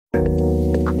Hello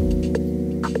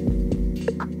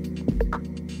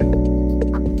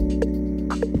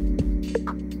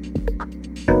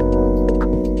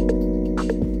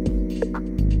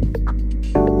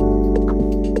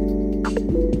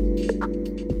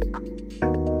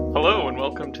and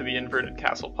welcome to the Inverted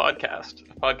Castle podcast,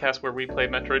 a podcast where we play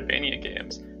Metroidvania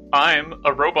games. I'm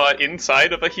a robot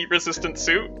inside of a heat-resistant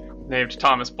suit named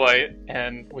Thomas Blight,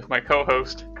 and with my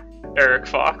co-host, Eric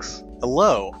Fox.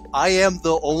 Hello, I am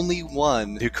the only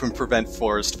one who can prevent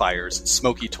forest fires.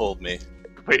 Smokey told me.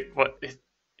 Wait, what?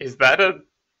 Is that a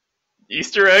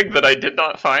Easter egg that I did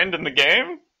not find in the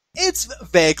game? It's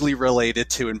vaguely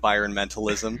related to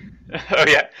environmentalism. Oh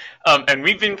yeah, and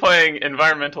we've been playing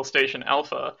Environmental Station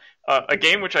Alpha, a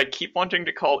game which I keep wanting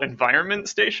to call Environment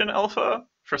Station Alpha.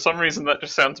 For some reason that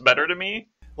just sounds better to me.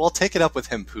 Well, take it up with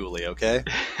Hempuli, okay?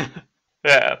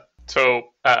 Yeah, so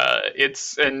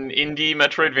it's an indie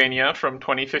Metroidvania from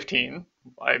 2015.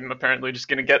 I'm apparently just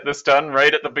going to get this done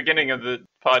right at the beginning of the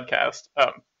podcast.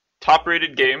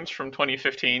 Top-rated games from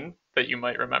 2015 that you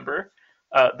might remember.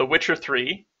 The Witcher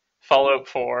 3, Fallout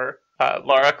 4,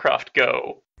 Lara Croft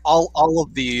Go. All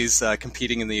of these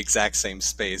competing in the exact same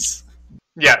space.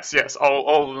 Yes,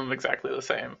 all of them exactly the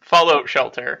same. Fallout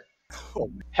Shelter. Oh,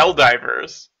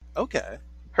 Helldivers. okay.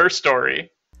 Her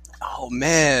Story. Oh,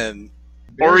 man.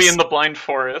 Ori and the Blind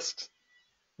Forest.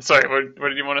 Sorry, what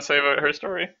did you want to say about Her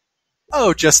Story?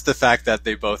 Oh, just the fact that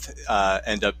they both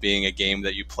end up being a game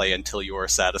that you play until you are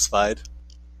satisfied.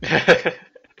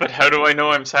 But how do I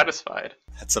know I'm satisfied?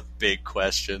 That's a big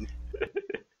question.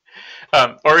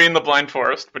 Ori and the Blind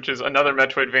Forest, which is another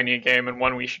Metroidvania game and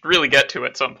one we should really get to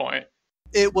at some point.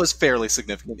 It was fairly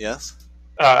significant, yes.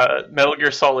 Metal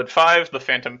Gear Solid 5, The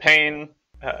Phantom Pain,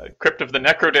 Crypt of the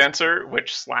Necrodancer,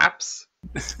 which slaps.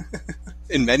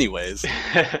 In many ways.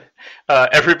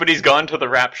 Everybody's Gone to the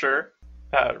Rapture,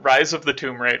 Rise of the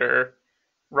Tomb Raider,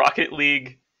 Rocket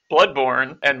League,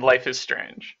 Bloodborne, and Life is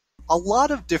Strange. A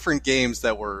lot of different games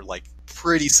that were, like,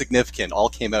 pretty significant all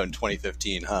came out in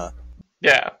 2015, huh?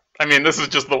 Yeah. I mean, this is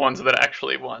just the ones that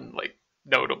actually won, like,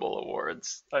 notable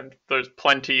awards. There's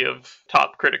plenty of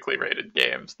top critically rated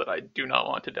games that I do not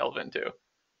want to delve into.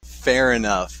 Fair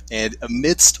enough. And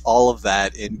amidst all of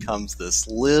that, in comes this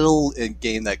little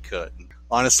game that could.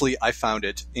 Honestly, I found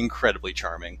it incredibly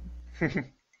charming.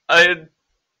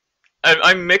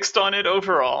 I'm mixed on it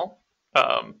overall,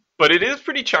 but it is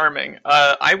pretty charming.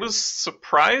 I was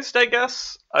surprised, I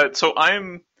guess. I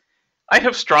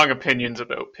have strong opinions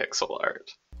about pixel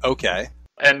art. Okay.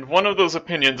 And one of those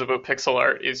opinions about pixel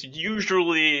art is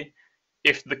usually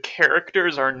if the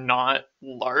characters are not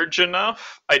large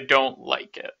enough, I don't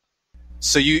like it.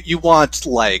 So you want,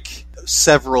 like,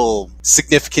 several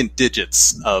significant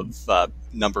digits of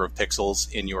number of pixels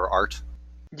in your art?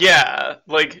 Yeah,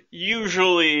 like,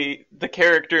 usually the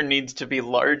character needs to be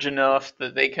large enough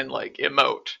that they can, like,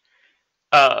 emote.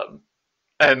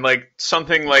 And, like,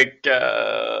 something like,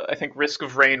 I think Risk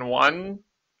of Rain 1,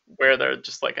 where they're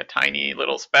just, like, a tiny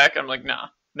little speck, I'm like, nah,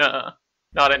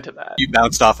 not into that. You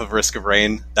bounced off of Risk of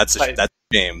Rain? That's a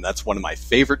game. That's one of my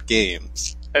favorite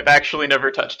games. I've actually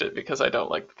never touched it because I don't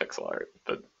like the pixel art,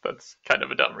 but that's kind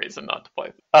of a dumb reason not to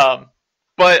play.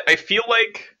 But I feel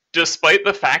like, despite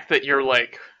the fact that you're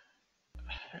like,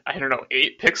 I don't know,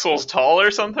 8 pixels tall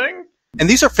or something? And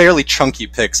these are fairly chunky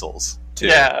pixels, too.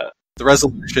 Yeah. The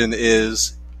resolution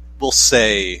is, we'll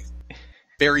say,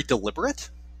 very deliberate?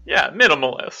 Yeah,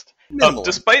 minimalist.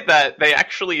 Despite that, they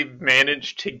actually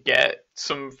managed to get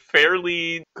some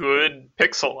fairly good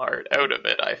pixel art out of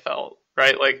it, I felt.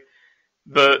 Right? Like,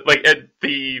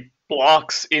 the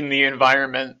blocks in the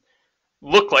environment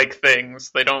look like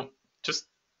things. They don't just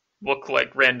look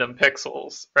like random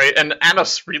pixels, right? And at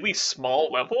a really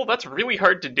small level, that's really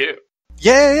hard to do.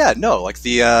 Yeah. No, like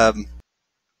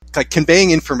like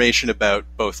conveying information about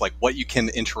both like what you can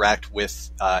interact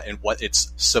with and what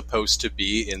it's supposed to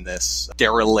be in this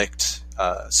derelict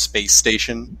space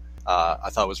station. I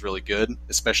thought was really good,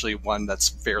 especially one that's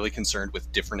fairly concerned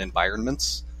with different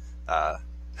environments.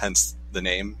 Hence the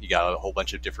name. You got a whole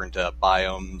bunch of different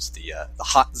biomes: the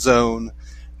hot zone,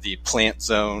 the plant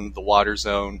zone, the water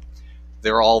zone. They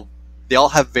all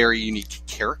have very unique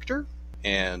character,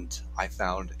 and I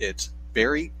found it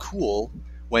very cool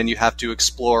when you have to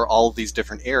explore all of these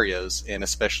different areas, and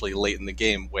especially late in the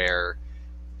game where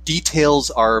details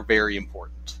are very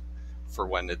important for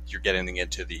when you're getting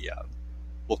into the,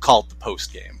 we'll call it the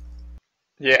post-game.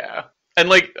 Yeah. And,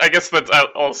 like, I guess that's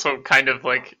also kind of,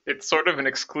 like, it's sort of an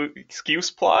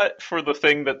excuse plot for the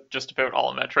thing that just about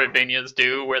all Metroidvanias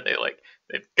do, where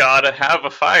they've gotta have a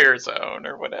fire zone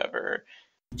or whatever.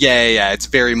 Yeah, it's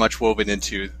very much woven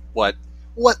into what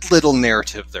what little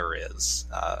narrative there is,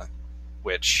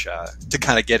 which, to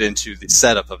kind of get into the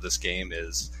setup of this game,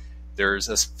 is there's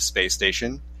a space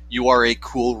station. You are a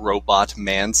cool robot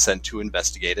man sent to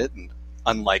investigate it, and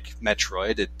unlike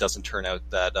Metroid, it doesn't turn out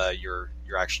that you're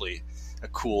actually a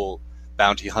cool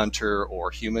bounty hunter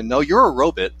or human. No, you're a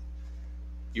robot.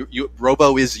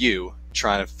 Robo is you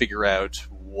trying to figure out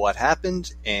what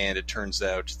happened, and it turns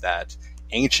out that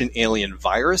ancient alien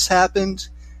virus happened.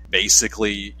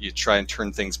 Basically, you try and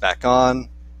turn things back on,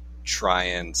 try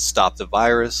and stop the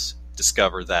virus,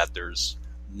 discover that there's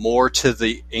more to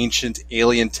the ancient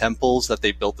alien temples that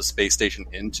they built the space station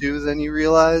into than you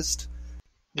realized.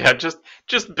 Yeah,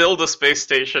 just build a space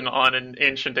station on an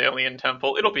ancient alien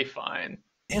temple. It'll be fine.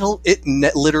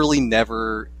 Literally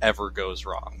never ever goes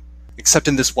wrong, except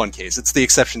in this one case. It's the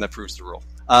exception that proves the rule.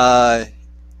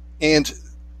 And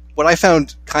what I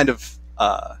found kind of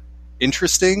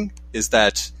interesting is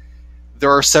that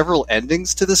there are several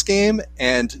endings to this game,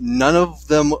 and none of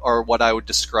them are what I would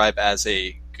describe as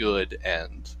a good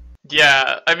end.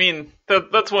 Yeah, I mean,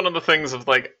 that's one of the things of,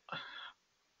 like,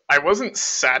 I wasn't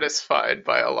satisfied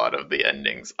by a lot of the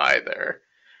endings either.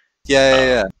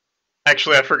 Yeah.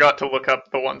 Actually, I forgot to look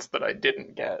up the ones that I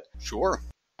didn't get. Sure.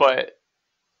 But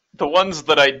the ones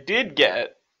that I did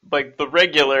get, like the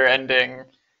regular ending,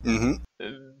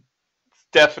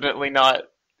 definitely not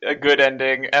a good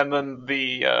ending, and then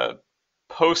the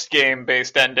post-game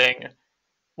based ending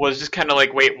was just kind of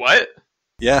like, wait, what?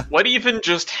 Yeah. What even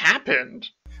just happened?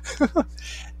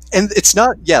 And it's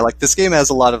not, like, this game has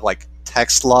a lot of, like,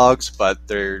 text logs, but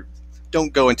they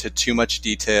don't go into too much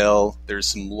detail. There's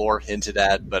some lore hinted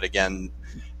at, but again,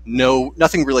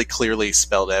 nothing really clearly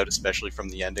spelled out, especially from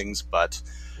the endings. But,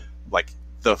 like,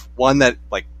 the one that,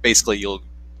 like, basically you'll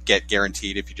get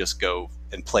guaranteed if you just go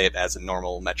and play it as a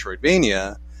normal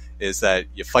Metroidvania is that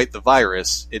you fight the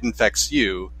virus, it infects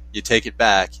you, you take it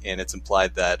back, and it's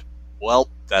implied that, well,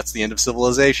 that's the end of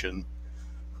civilization.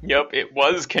 Yep, it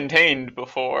was contained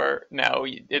before. Now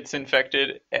it's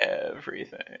infected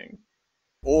everything.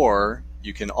 Or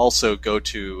you can also go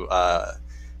to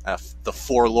the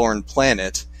Forlorn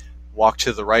Planet, walk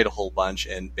to the right a whole bunch,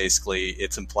 and basically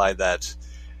it's implied that,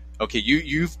 okay,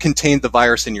 you've contained the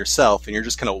virus in yourself, and you're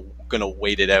just going to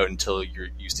wait it out until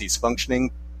you cease functioning.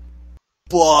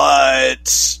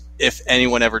 But if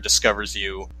anyone ever discovers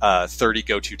you, 30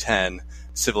 go to 10,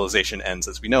 civilization ends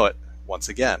as we know it once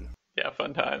again. Yeah,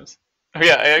 fun times. Oh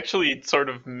yeah, I actually sort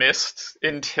of missed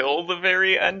until the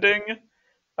very ending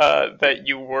that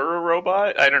you were a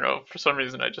robot. I don't know, for some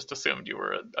reason I just assumed you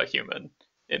were a human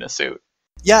in a suit.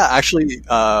 Yeah, actually,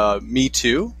 me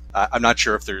too. I'm not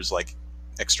sure if there's, like,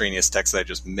 extraneous text that I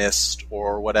just missed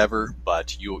or whatever,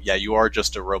 but you are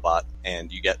just a robot,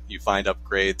 and you find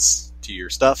upgrades to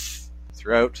your stuff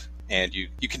throughout, and you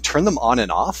can turn them on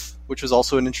and off, which was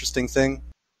also an interesting thing.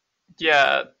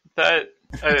 Yeah, that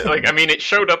I mean, it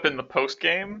showed up in the post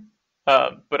game,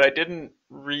 but I didn't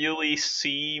really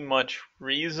see much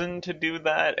reason to do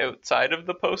that outside of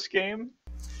the post game.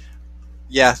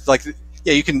 Yeah,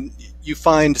 you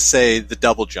find, say, the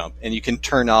double jump, and you can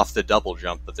turn off the double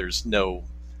jump, but there's no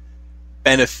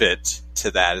benefit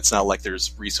to that. It's not like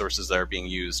there's resources that are being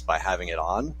used by having it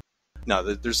on. No,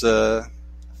 there's a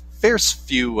fair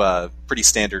few pretty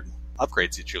standard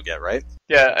upgrades that you'll get, right?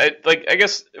 Yeah, I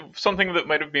guess something that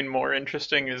might have been more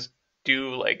interesting is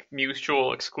do, like,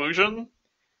 mutual exclusion.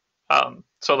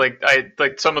 So, like,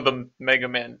 some of the Mega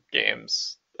Man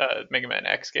games, Mega Man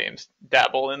X games,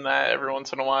 dabble in that every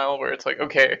once in a while, where it's like,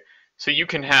 okay, so you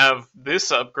can have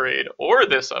this upgrade or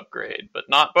this upgrade, but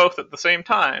not both at the same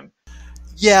time.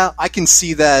 Yeah, I can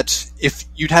see that. If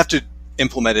you'd have to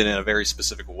implement it in a very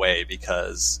specific way,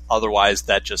 because otherwise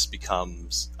that just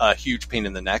becomes a huge pain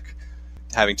in the neck,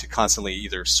 having to constantly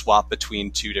either swap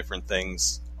between two different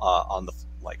things on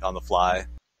the fly.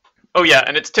 Oh yeah,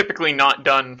 and it's typically not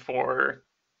done for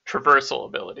traversal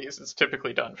abilities. It's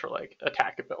typically done for, like,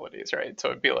 attack abilities, right? So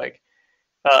it'd be like,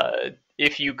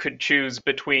 if you could choose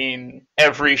between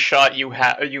every shot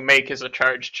you make is a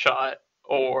charged shot,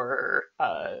 or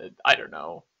I don't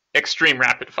know, extreme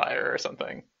rapid fire or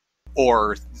something.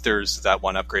 Or there's that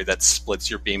one upgrade that splits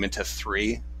your beam into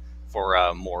 3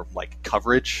 for more, like,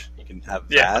 coverage. You can have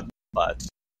that, but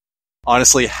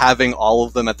honestly, having all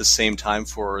of them at the same time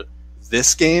for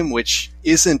this game, which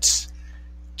isn't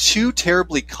too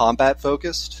terribly combat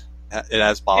focused, it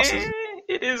has bosses.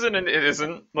 It isn't, and it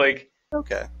isn't. Like,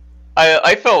 okay,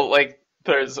 I felt like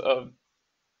there's a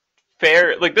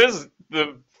fair, like,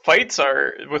 the fights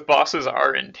with bosses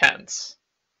are intense,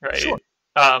 right? Sure.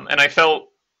 And I felt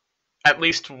at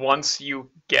least once you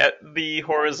get the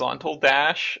horizontal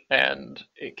dash, and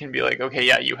it can be like, okay,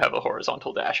 yeah, you have a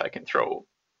horizontal dash, I can throw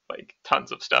like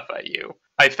tons of stuff at you.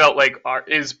 I felt like art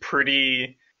is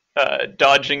pretty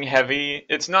dodging heavy.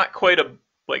 It's not quite a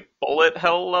like bullet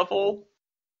hell level,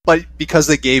 but because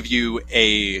they gave you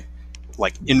a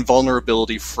like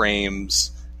invulnerability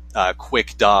frames,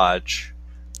 quick dodge,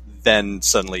 then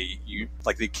suddenly you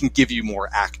like they can give you more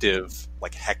active,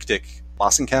 like hectic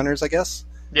boss encounters, I guess.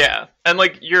 Yeah, and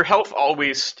like your health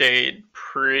always stayed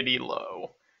pretty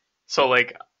low. So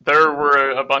like there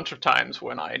were a bunch of times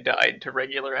when I died to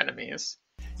regular enemies.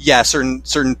 Yeah,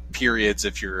 certain periods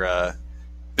if you're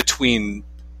between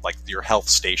like your health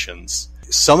stations.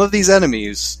 Some of these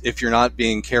enemies, if you're not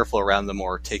being careful around them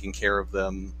or taking care of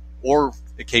them, or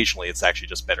occasionally it's actually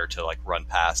just better to like run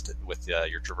past it with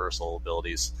your traversal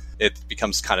abilities. It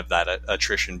becomes kind of that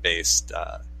attrition based.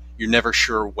 You're never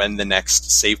sure when the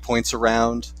next save point's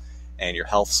around, and your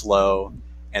health's low,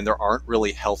 and there aren't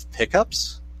really health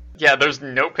pickups. Yeah, there's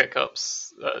no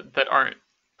pickups that aren't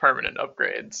permanent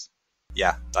upgrades.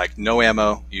 Yeah, like no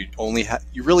ammo. You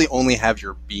really only have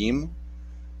your beam,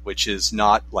 which is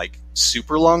not like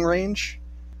super long range,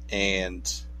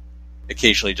 and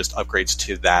occasionally just upgrades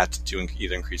to that to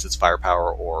either increase its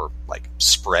firepower or like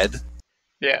spread.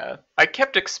 Yeah, I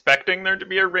kept expecting there to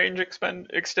be a range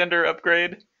extender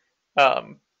upgrade.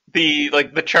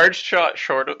 The charged shot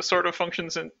sort of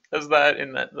functions as that,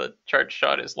 in that the charged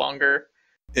shot is longer.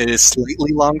 It is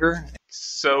slightly longer.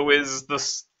 So is the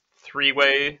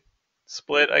three-way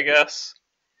split, I guess.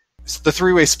 The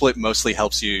three-way split mostly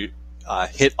helps you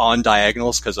hit on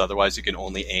diagonals, because otherwise you can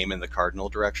only aim in the cardinal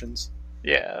directions.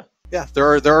 Yeah. Yeah, there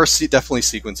are definitely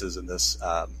sequences in this,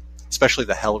 especially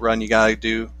the hell run you gotta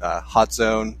do. Hot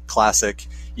zone, classic.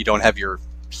 You don't have your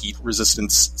heat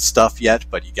resistance stuff yet,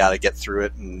 but you gotta get through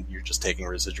it, and you're just taking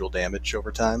residual damage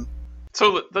over time.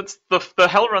 So that's the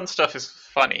hell run stuff is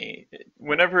funny.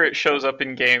 Whenever it shows up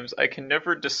in games, I can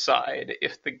never decide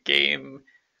if the game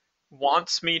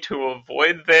wants me to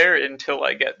avoid there until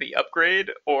I get the upgrade,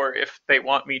 or if they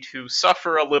want me to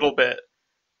suffer a little bit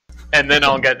and then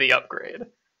I'll get the upgrade.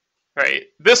 Right.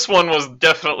 This one was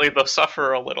definitely the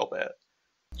suffer a little bit.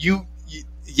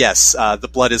 Yes, the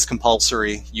blood is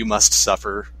compulsory. You must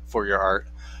suffer for your art.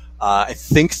 I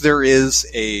think there is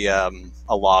a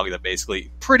log that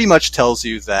basically pretty much tells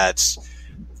you that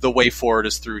the way forward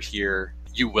is through here.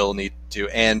 You will need to,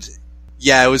 and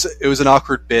yeah, it was an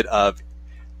awkward bit of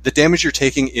the damage you're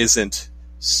taking isn't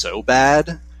so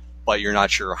bad, but you're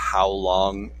not sure how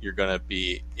long you're gonna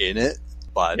be in it.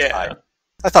 But yeah.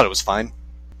 I thought it was fine.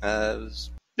 Yeah,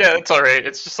 it's alright.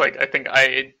 It's just like, I think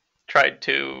I tried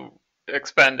to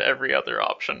expend every other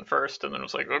option first, and then it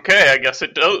was like, okay, I guess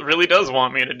it really does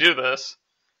want me to do this.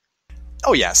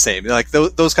 Oh yeah, same. Like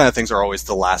those kind of things are always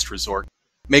the last resort.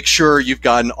 Make sure you've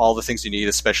gotten all the things you need,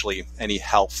 especially any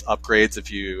health upgrades.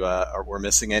 If you were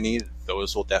missing any,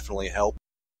 those will definitely help.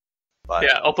 But,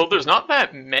 yeah, although there's not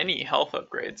that many health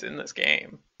upgrades in this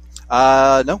game.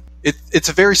 No. It's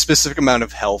a very specific amount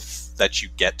of health that you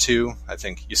get to. I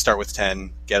think you start with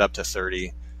 10, get up to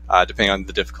 30. Depending on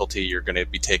the difficulty, you're going to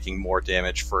be taking more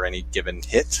damage for any given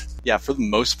hit. Yeah, for the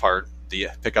most part, the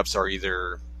pickups are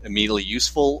either immediately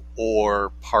useful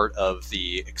or part of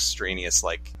the extraneous,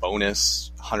 like,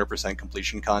 bonus 100%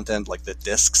 completion content, like the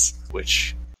discs,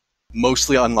 which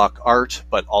mostly unlock art,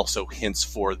 but also hints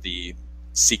for the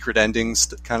secret endings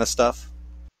kind of stuff.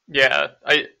 Yeah,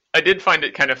 I did find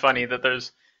it kind of funny that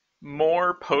there's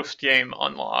more post-game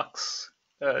unlocks.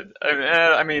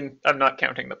 I mean, I'm not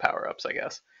counting the power-ups, I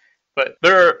guess. But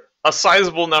there are a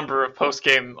sizable number of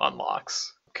post-game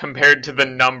unlocks compared to the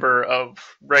number of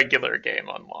regular game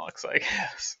unlocks, I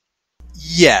guess.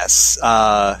 Yes.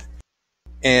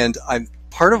 And I'm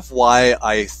part of why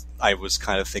I was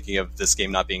kind of thinking of this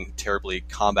game not being terribly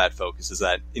combat focused is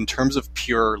that in terms of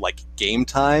pure like game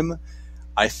time,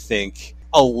 I think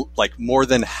like more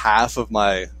than half of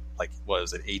my, like, what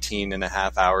is it, 18 and a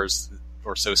half hours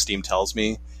or so Steam tells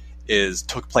me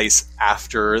took place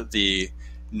after the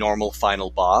normal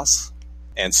final boss.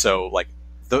 And so, like,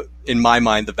 in my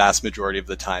mind, the vast majority of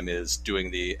the time is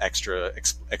doing the extra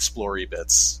explory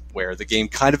bits, where the game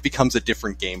kind of becomes a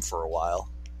different game for a while.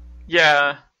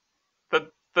 Yeah,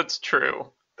 that's true.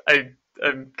 I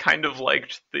kind of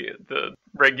liked the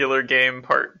regular game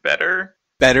part better.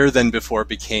 Better than before it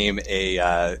became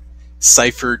a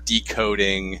cipher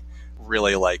decoding,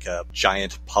 really like a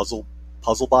giant puzzle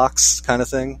box kind of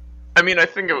thing. I mean, I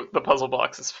think the puzzle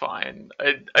box is fine.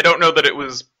 I don't know that it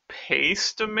was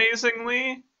paced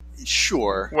amazingly.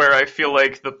 Sure. Where I feel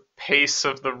like the pace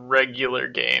of the regular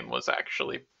game was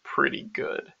actually pretty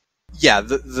good. Yeah,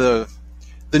 the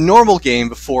the normal game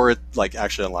before it like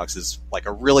actually unlocks is like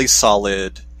a really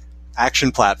solid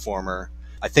action platformer.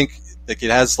 I think like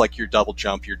it has like your double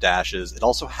jump, your dashes. It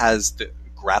also has the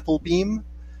grapple beam,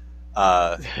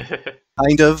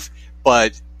 kind of,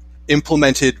 but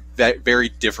implemented very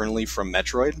differently from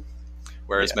Metroid.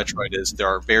 Whereas Metroid there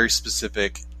are very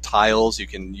specific tiles you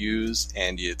can use,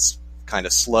 and it's kind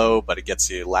of slow, but it gets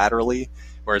you laterally.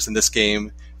 Whereas in this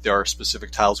game, there are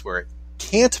specific tiles where it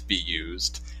can't be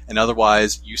used, and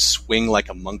otherwise you swing like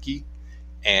a monkey,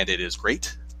 and it is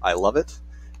great. I love it.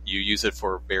 You use it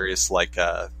for various like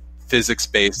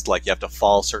physics-based, like you have to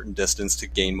fall a certain distance to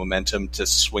gain momentum to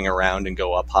swing around and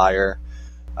go up higher.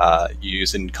 You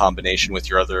use it in combination with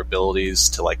your other abilities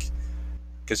to like,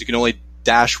 because you can only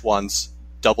dash once,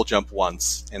 double jump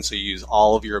once, and so you use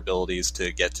all of your abilities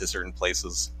to get to certain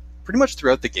places pretty much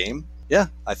throughout the game. Yeah,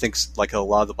 I think like a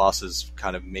lot of the bosses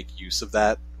kind of make use of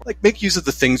that. Like make use of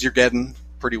the things you're getting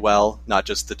pretty well, not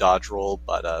just the dodge roll,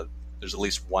 but there's at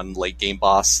least one late game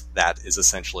boss that is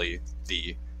essentially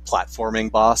the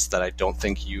platforming boss that I don't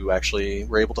think you actually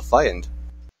were able to find.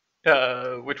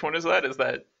 Which one is that? Is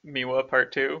that Miwa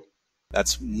Part 2?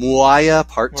 That's Muaya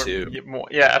Part 2.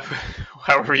 Yeah,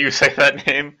 however you say that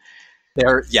name.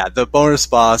 The bonus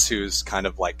boss who's kind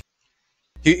of like...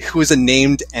 who is a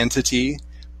named entity,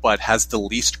 but has the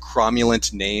least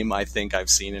cromulent name I think I've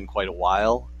seen in quite a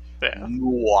while. Yeah.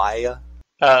 Muaya.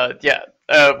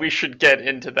 We should get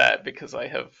into that because I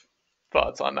have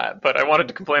thoughts on that. But I wanted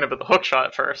to complain about the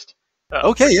hookshot first.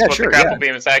 Okay, yeah, what sure. The grapple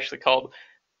beam is actually called.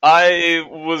 I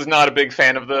was not a big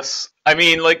fan of this. I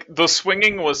mean, like, the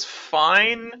swinging was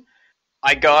fine.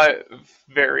 I got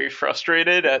very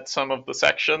frustrated at some of the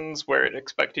sections where it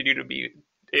expected you to be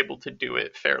able to do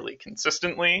it fairly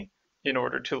consistently in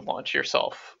order to launch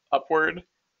yourself upward.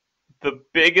 The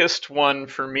biggest one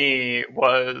for me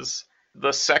was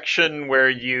the section where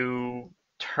you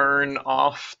turn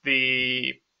off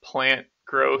the plant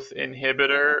growth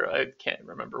inhibitor. I can't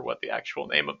remember what the actual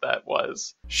name of that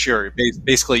was. Sure.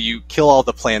 Basically, you kill all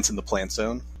the plants in the plant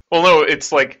zone. Well, no,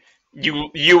 it's like you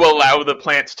allow the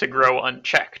plants to grow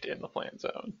unchecked in the plant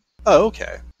zone. Oh,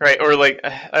 okay. Right, or like,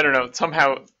 I don't know,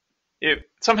 somehow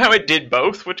it did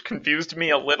both, which confused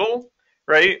me a little,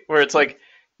 right? Where it's like,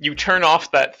 you turn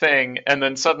off that thing, and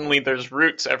then suddenly there's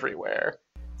roots everywhere.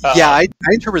 Yeah, I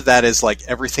interpret that as like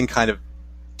everything kind of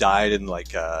died and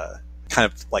like kind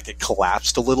of like it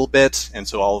collapsed a little bit, and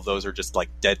so all of those are just like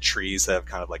dead trees that have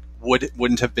kind of like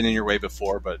wouldn't have been in your way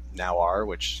before, but now are,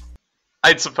 which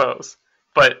I'd suppose.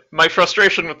 But my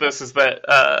frustration with this is that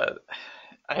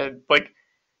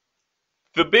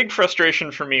the big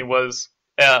frustration for me was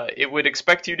it would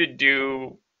expect you to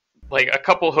do like a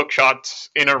couple hook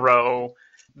shots in a row.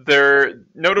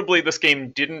 Notably, this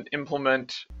game didn't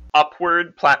implement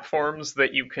upward platforms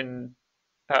that you can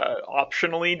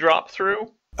optionally drop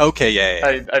through. Okay,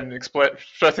 yeah. I'm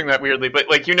stressing that weirdly, but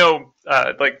like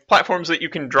like platforms that you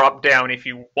can drop down if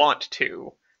you want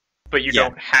to, but you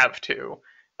don't have to.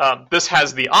 This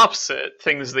has the opposite,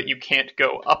 things that you can't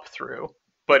go up through,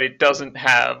 but it doesn't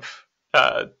have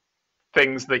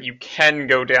things that you can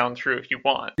go down through if you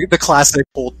want. The classic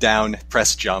hold down,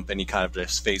 press jump, and you kind of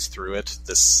just phase through it.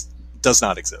 This does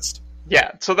not exist.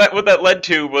 Yeah, so what that led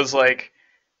to was like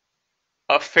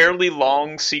a fairly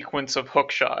long sequence of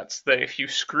hook shots that if you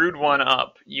screwed one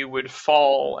up, you would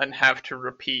fall and have to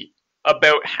repeat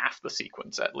about half the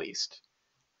sequence at least.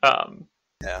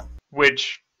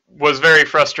 Which was very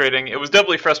frustrating. It was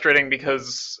doubly frustrating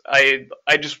because I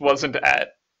just wasn't at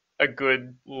a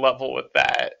good level with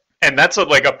that. And that's a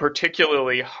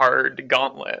particularly hard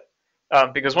gauntlet.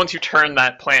 Because once you turn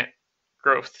that plant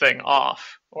growth thing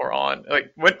off or on,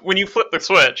 like when you flip the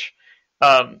switch,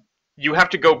 you have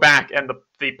to go back and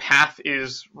the path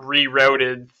is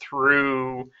rerouted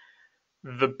through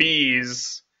the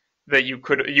bees that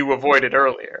you avoided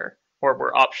earlier or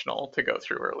were optional to go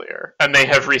through earlier. And they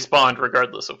have respawned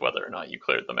regardless of whether or not you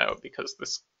cleared them out, because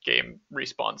this game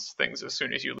respawns things as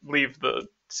soon as you leave the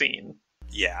scene.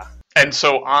 Yeah. And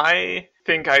so I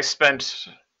think I spent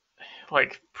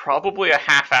like probably a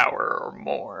half hour or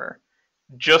more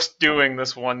just doing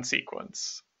this one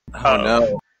sequence. Oh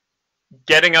no.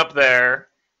 Getting up there,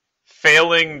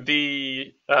 failing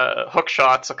the hook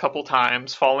shots a couple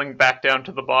times, falling back down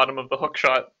to the bottom of the hook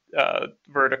shot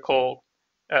vertical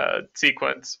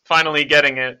sequence, finally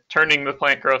getting it, turning the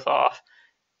plant growth off,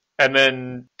 and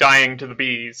then dying to the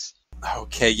bees.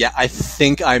 Okay, yeah, I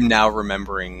think I'm now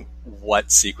remembering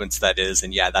what sequence that is,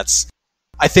 and yeah,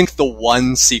 I think the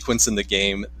one sequence in the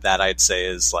game that I'd say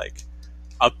is like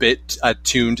a bit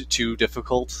tuned too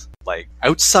difficult. Like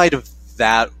outside of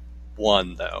that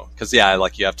one though, because yeah,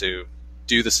 like you have to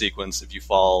do the sequence. If you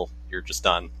fall, you're just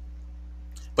done.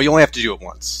 But you only have to do it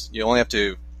once. You only have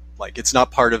to, like, it's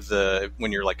not part of the,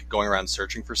 when you're, like, going around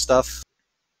searching for stuff.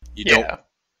 You don't,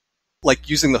 like,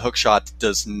 using the hookshot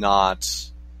does not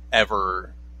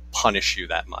ever punish you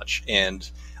that much. And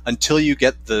until you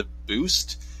get the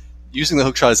boost, using the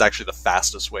hookshot is actually the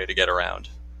fastest way to get around.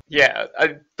 Yeah,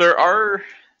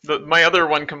 my other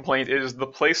one complaint is the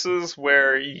places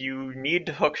where you need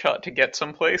to hookshot to get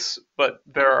someplace, but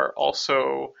there are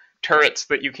also turrets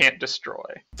that you can't destroy.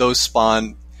 Those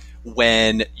spawn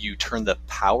when you turn the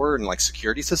power and, like,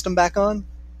 security system back on?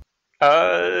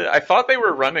 I thought they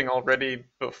were running already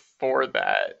before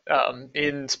that.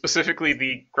 In specifically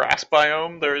the grass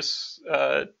biome, there's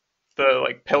the,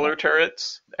 like, pillar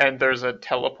turrets, and there's a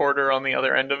teleporter on the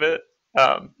other end of it.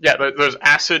 There's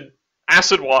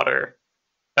acid water,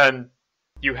 and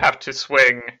you have to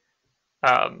swing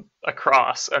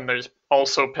across, and there's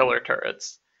also pillar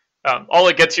turrets. All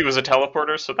it gets you is a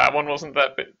teleporter, so that one wasn't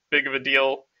that big of a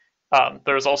deal.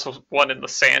 There's also one in the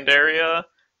sand area,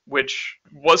 which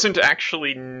wasn't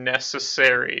actually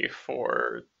necessary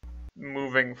for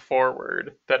moving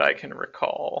forward that I can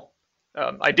recall.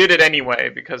 I did it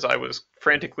anyway because I was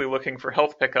frantically looking for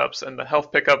health pickups, and the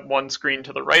health pickup one screen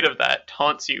to the right of that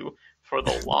taunts you for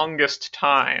the longest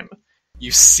time.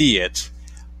 You see it,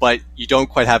 but you don't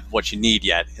quite have what you need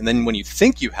yet. And then when you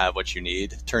think you have what you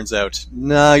need, it turns out,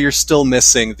 nah, you're still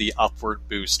missing the upward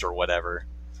boost or whatever.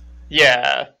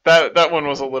 Yeah, that one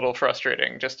was a little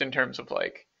frustrating, just in terms of,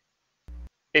 like,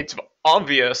 it's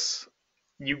obvious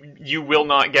you will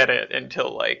not get it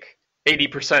until, like,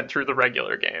 80% through the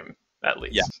regular game, at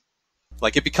least. Yeah.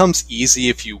 Like, it becomes easy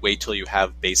if you wait till you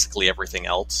have basically everything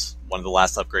else. One of the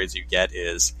last upgrades you get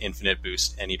is infinite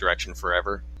boost any direction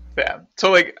forever. Yeah.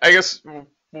 So, like, I guess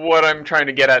what I'm trying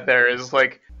to get at there is,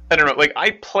 like, I don't know, like,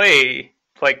 I play,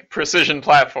 like, precision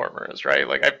platformers, right?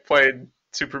 Like, I played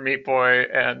Super Meat Boy,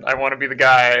 and I Want to Be the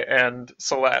Guy, and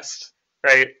Celeste,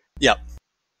 right? Yep.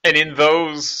 And in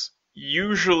those,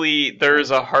 usually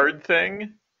there's a hard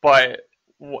thing, but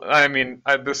I mean,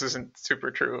 this isn't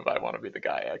super true of I Want to Be the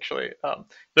Guy, actually.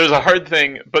 There's a hard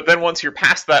thing, but then once you're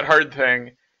past that hard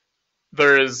thing,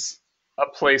 there's a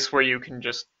place where you can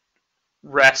just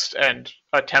rest and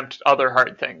attempt other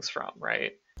hard things from,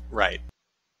 right? Right.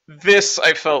 This,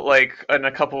 I felt like, in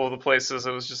a couple of the places,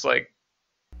 it was just like,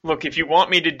 look, if you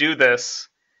want me to do this,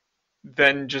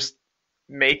 then just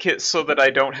make it so that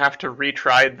I don't have to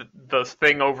retry the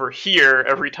thing over here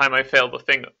every time I fail the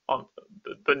thing on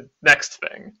the next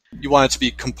thing. You want it to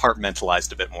be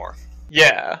compartmentalized a bit more.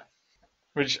 Yeah.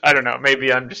 Which, I don't know,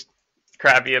 maybe I'm just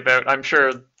crabby about. I'm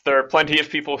sure there are plenty of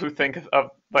people who think of,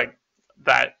 like,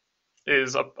 that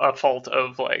is a fault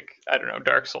of, like, I don't know,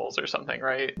 Dark Souls or something,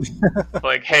 right?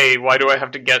 Like, hey, why do I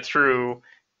have to get through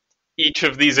each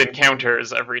of these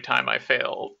encounters every time I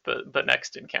fail the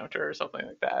next encounter or something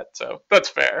like that? So that's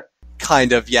fair.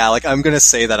 Kind of, yeah. Like, I'm going to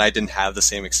say that I didn't have the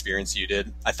same experience you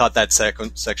did. I thought that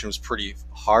section was pretty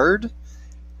hard,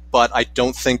 but I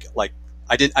don't think, like,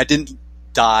 I didn't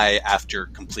die after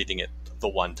completing it the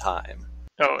one time.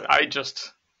 Oh, I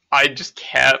just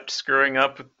kept screwing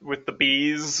up with the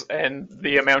bees, and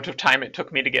the amount of time it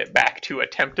took me to get back to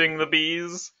attempting the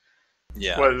bees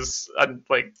was,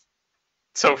 like,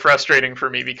 so frustrating for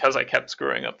me because I kept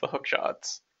screwing up the hook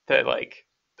shots. That, like,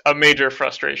 a major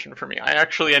frustration for me. I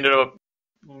actually ended up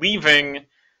leaving,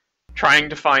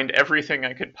 trying to find everything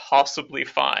I could possibly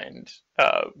find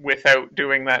without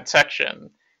doing that section,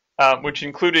 which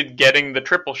included getting the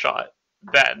triple shot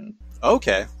then.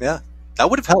 Okay, yeah. That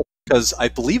would have helped, because I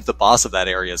believe the boss of that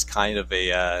area is kind of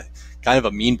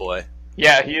a mean boy.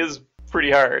 Yeah, he is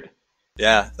pretty hard.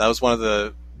 Yeah, that was one of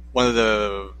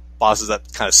the bosses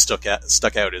that kind of stuck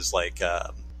out. Is like,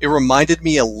 it reminded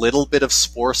me a little bit of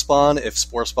Spore Spawn, if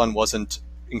Spore Spawn wasn't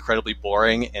incredibly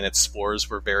boring and its spores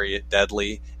were very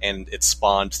deadly and it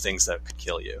spawned things that could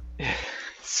kill you.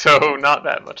 So not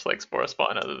that much like Spore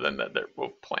Spawn, other than that they're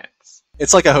both plants.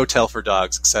 It's like a hotel for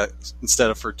dogs, except instead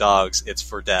of for dogs, it's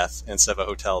for death. Instead of a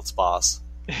hotel, it's boss.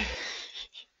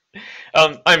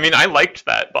 I mean, I liked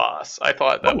that boss. I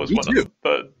thought that was one of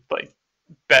the, like,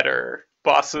 better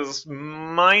bosses,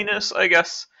 minus, I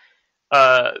guess,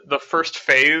 the first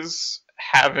phase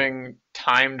having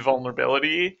timed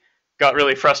vulnerability got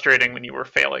really frustrating when you were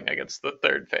failing against the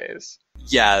third phase.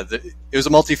 Yeah, it was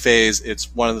a multi-phase.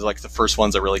 It's one of the, like, the first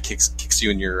ones that really kicks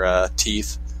you in your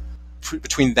teeth.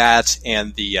 Between that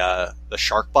and the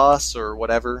shark boss or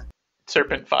whatever,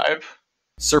 Serpent 5.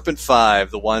 Serpent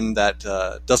 5, the one that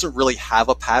doesn't really have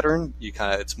a pattern.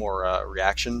 It's more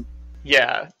reaction.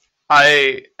 Yeah,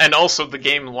 and also the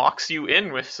game locks you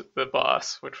in with the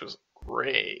boss, which was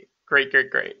great.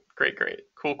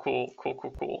 Cool.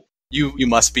 You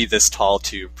must be this tall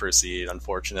to proceed,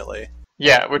 unfortunately.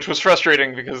 Yeah, which was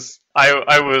frustrating because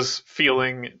I was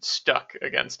feeling stuck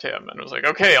against him and was like,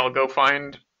 okay, I'll go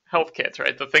find health kits,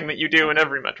 right? The thing that you do in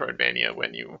every Metroidvania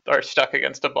when you are stuck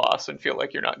against a boss and feel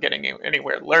like you're not getting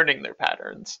anywhere learning their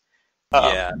patterns.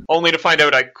 Yeah. Only to find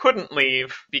out I couldn't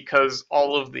leave because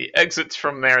all of the exits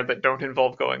from there that don't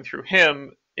involve going through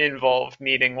him involve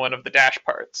needing one of the dash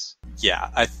parts.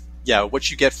 Yeah, what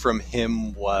you get from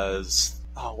him was...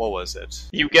 Oh, what was it?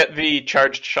 You get the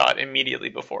charged shot immediately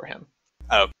before him.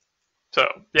 Oh. So,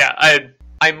 yeah,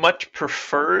 I much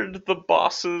preferred the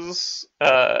bosses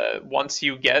once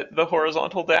you get the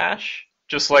horizontal dash.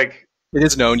 Just like... It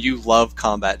is known you love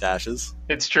combat dashes.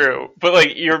 It's true. But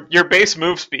like your base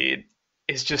move speed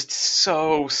is just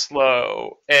so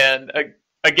slow. And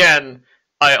again,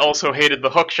 I also hated the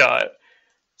hook shot.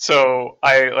 So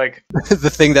I like... the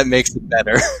thing that makes it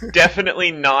better.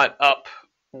 Definitely not up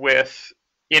with,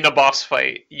 in a boss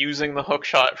fight, using the hook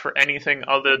shot for anything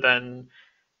other than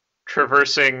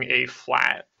traversing a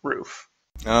flat roof.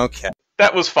 Okay.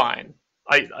 That was fine.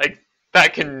 I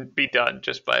that can be done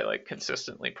just by like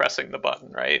consistently pressing the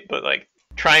button, right? But like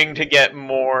trying to get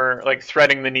more, like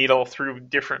threading the needle through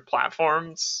different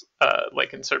platforms,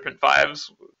 like in Serpent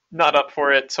 5's, not up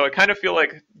for it. So I kind of feel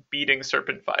like beating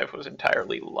Serpent 5 was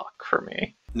entirely luck for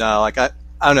me. No, like I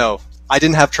don't know. I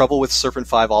didn't have trouble with Serpent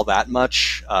 5 all that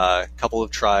much. A couple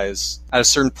of tries. At a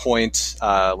certain point,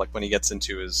 like when he gets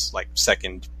into his like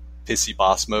second pissy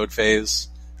boss mode phase,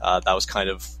 that was kind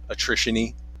of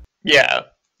attrition-y. Yeah.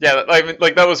 Yeah,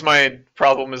 like that was my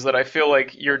problem, is that I feel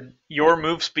like your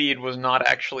move speed was not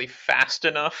actually fast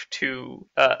enough to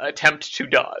attempt to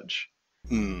dodge.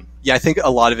 Yeah, I think a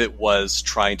lot of it was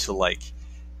trying to like...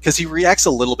 Because he reacts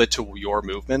a little bit to your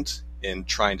movement in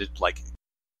trying to like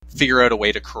figure out a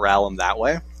way to corral him that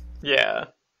way. Yeah.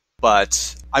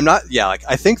 But I'm not... Yeah, like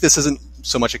I think this isn't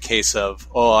so much a case of,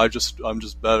 oh, I'm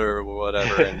just better or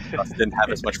whatever, and didn't have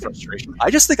as much frustration.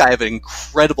 I just think I have an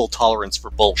incredible tolerance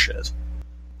for bullshit.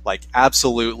 Like,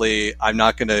 absolutely, I'm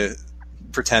not going to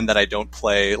pretend that I don't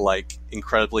play, like,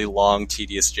 incredibly long,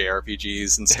 tedious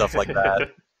JRPGs and stuff like that.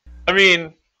 I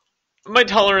mean, my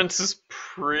tolerance is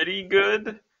pretty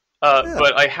good,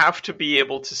 but I have to be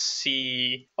able to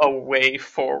see a way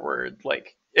forward.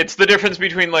 Like, it's the difference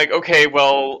between, like, okay,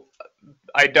 well,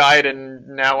 I died and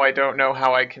now I don't know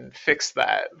how I can fix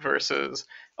that, versus,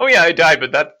 oh yeah, I died,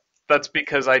 but that's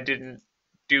because I didn't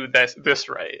do this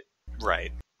right.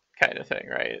 Right. Kind of thing,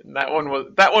 right? And that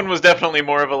one was definitely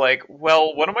more of a like,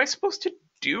 well, what am I supposed to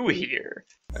do here?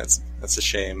 That's a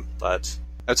shame. But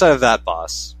outside of that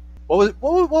boss, what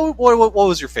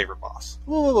was your favorite boss?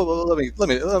 Let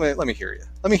me hear you.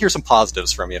 Let me hear some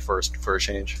positives from you first for a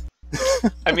change.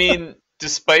 I mean,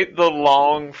 despite the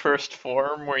long first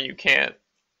form where you can't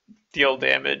deal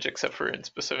damage except for in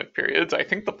specific periods, I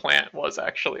think the plant was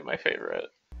actually my favorite.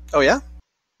 Oh yeah?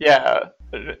 Yeah,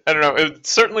 I don't know. It's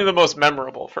certainly the most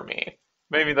memorable for me.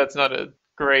 Maybe that's not a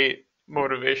great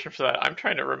motivation for that. I'm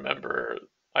trying to remember.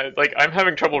 I'm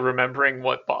having trouble remembering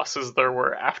what bosses there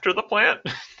were after the plant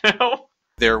now.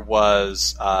 There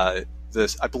was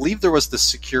this. I believe there was the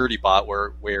security bot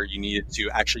where you needed to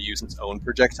actually use its own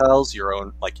projectiles.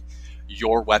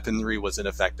 Your weaponry was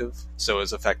ineffective, so it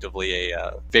was effectively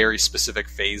a very specific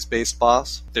phase-based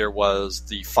boss. There was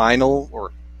the final,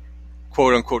 or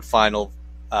quote-unquote final,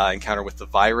 encounter with the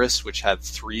virus, which had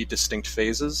 3 distinct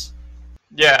phases.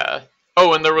 Yeah.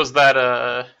 Oh, and there was that,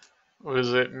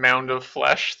 was it Mound of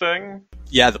Flesh thing?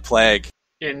 Yeah, the plague.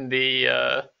 In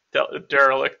the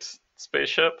derelict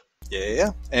spaceship.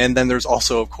 Yeah. And then there's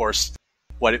also, of course,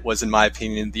 what it was, in my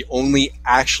opinion, the only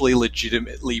actually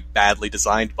legitimately badly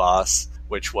designed boss,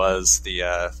 which was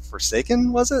the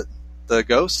Forsaken, was it? The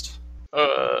ghost?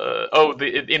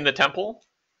 In the temple?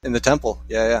 In the temple,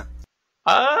 yeah.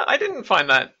 I didn't find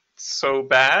that so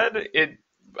bad. It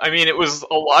was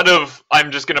a lot of,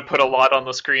 I'm just going to put a lot on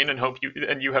the screen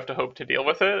and you have to hope to deal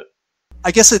with it.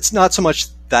 I guess it's not so much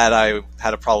that I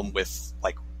had a problem with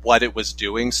like what it was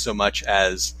doing, so much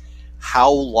as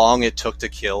how long it took to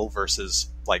kill versus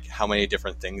like how many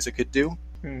different things it could do.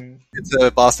 It's a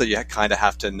boss that you kind of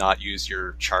have to not use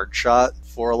your charge shot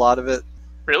for a lot of it.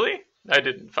 Really? I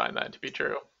didn't find that to be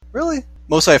true. Really?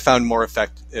 Mostly I found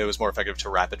it was more effective to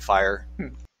rapid fire.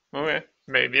 Okay.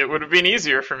 Maybe it would have been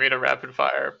easier for me to rapid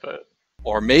fire, but...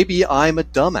 Or maybe I'm a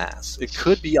dumbass. It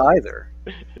could be either.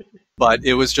 But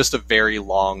it was just a very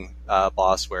long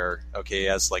boss where, okay,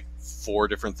 it has like 4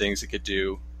 different things it could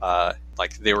do.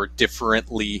 Like they were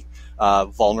differently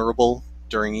vulnerable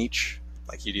during each.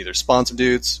 Like you'd either spawn some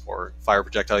dudes, or fire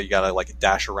projectile, you gotta like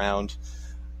dash around,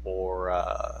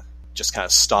 or just kind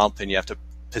of stomp and you have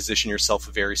to position yourself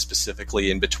very specifically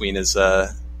in between his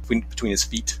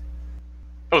feet.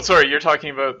 Oh, sorry, you're talking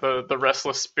about the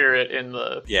restless spirit in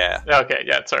the... Yeah. Okay,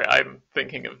 yeah, sorry, I'm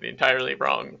thinking of the entirely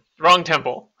wrong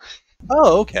temple.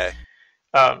 Oh, okay.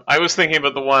 I was thinking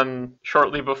about the one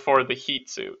shortly before the heat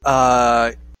suit.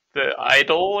 The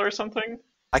idol or something?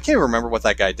 I can't remember what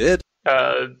that guy did.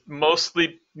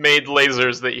 Mostly made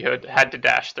lasers that you had to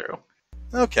dash through.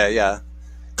 Okay, yeah.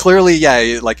 Clearly,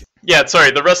 yeah, like... Yeah,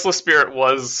 sorry, the restless spirit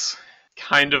was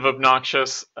kind of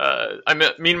obnoxious.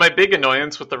 I mean, my big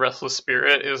annoyance with the restless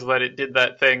spirit is that it did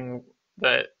that thing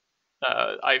that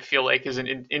I feel like is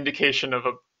an indication of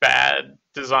a bad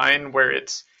design, where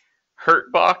its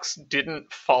hurt box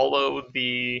didn't follow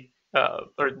the...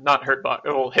 or not hurt box,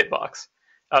 well, hitbox.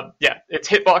 Its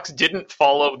hitbox didn't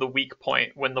follow the weak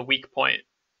point when the weak point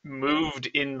moved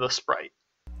in the sprite.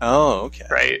 Oh, okay.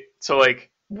 Right? So, like,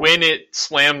 when it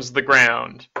slams the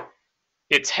ground,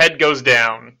 its head goes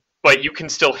down, but you can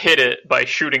still hit it by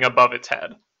shooting above its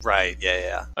head. Right,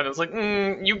 yeah. And it's like,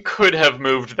 you could have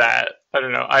moved that. I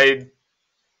don't know.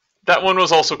 That one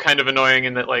was also kind of annoying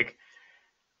in that, like,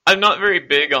 I'm not very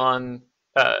big on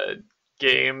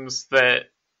games that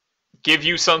give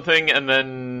you something and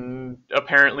then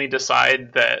apparently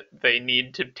decide that they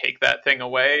need to take that thing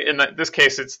away. In this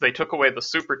case, they took away the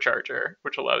supercharger,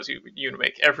 which allows you to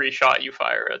make every shot you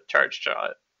fire a charged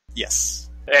shot. Yes.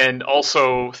 And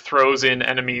also throws in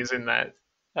enemies in that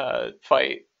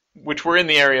fight, which were in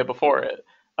the area before it,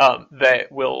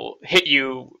 that will hit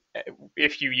you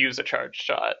if you use a charged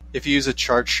shot. If you use a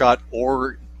charged shot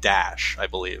or dash, I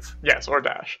believe. Yes, or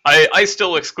dash. I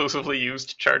still exclusively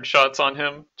used charge shots on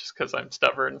him, just because I'm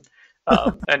stubborn,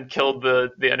 and killed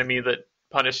the enemy that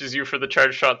punishes you for the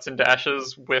charge shots and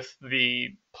dashes with the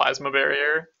plasma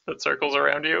barrier that circles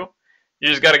around you. You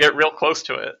just gotta get real close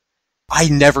to it. I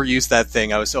never used that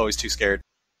thing. I was always too scared.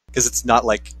 Because it's not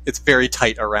like... It's very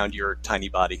tight around your tiny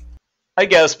body. I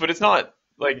guess, but it's not...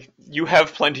 Like, you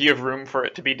have plenty of room for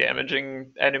it to be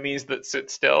damaging enemies that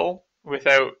sit still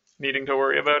without needing to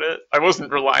worry about it. I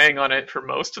wasn't relying on it for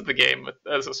most of the game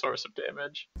as a source of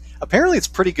damage. Apparently it's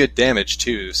pretty good damage,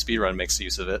 too. Speedrun makes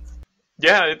use of it.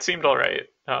 Yeah, it seemed alright.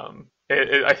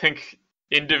 I think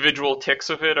individual ticks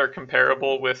of it are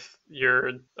comparable with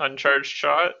your uncharged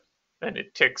shot, and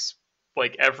it ticks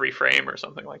like every frame or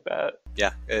something like that.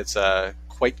 Yeah, it's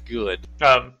quite good.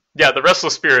 Yeah, the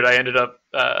Restless Spirit, I ended up...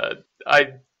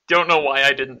 I don't know why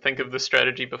I didn't think of this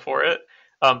strategy before it,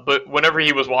 but whenever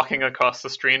he was walking across the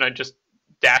screen, I just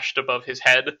dashed above his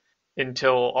head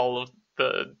until all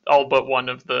but one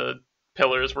of the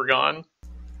pillars were gone.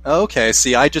 Okay,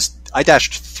 see, I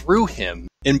dashed through him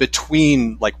in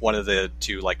between like one of the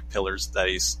two like pillars that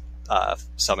he's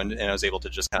summoned, and I was able to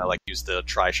just kind of like use the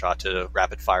tri-shot to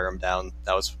rapid fire him down.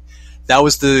 That was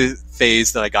the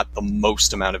phase that I got the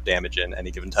most amount of damage in any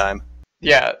given time.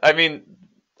 Yeah, I mean,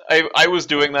 I was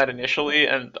doing that initially,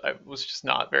 and I was just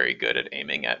not very good at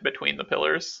aiming at between the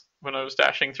pillars when I was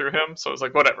dashing through him. So I was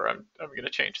like, whatever, I'm going to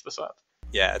change this up.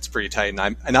 Yeah, it's pretty tight,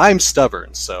 and I'm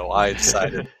stubborn, so I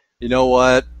decided, you know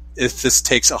what? If this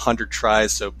takes 100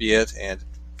 tries, so be it, and it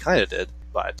kind of did.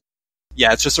 But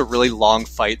yeah, it's just a really long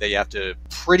fight that you have to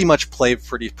pretty much play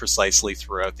pretty precisely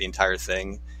throughout the entire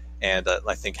thing. And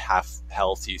I think half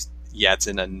health, he adds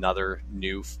in another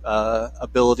new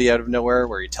ability out of nowhere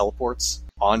where he teleports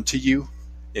onto you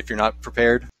if you're not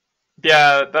prepared.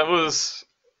 Yeah, that was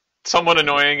somewhat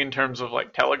annoying in terms of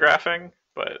like telegraphing,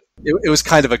 but it was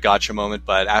kind of a gotcha moment.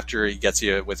 But after he gets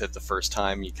you with it the first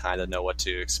time, you kind of know what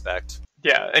to expect.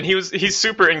 Yeah, and he's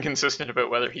super inconsistent about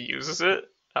whether he uses it.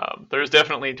 There's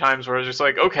definitely times where I was just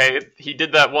like, okay, he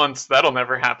did that once, that'll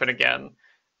never happen again.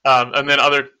 And then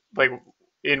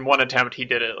in one attempt, he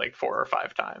did it like 4 or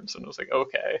 5 times, and I was like,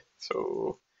 okay,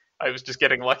 so I was just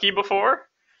getting lucky before?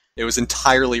 It was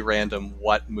entirely random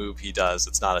what move he does.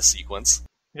 It's not a sequence.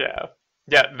 Yeah,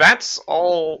 that's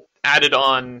all added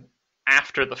on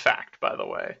after the fact, by the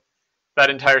way. That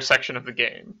entire section of the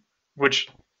game, which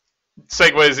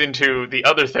segues into the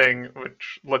other thing,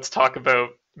 which let's talk about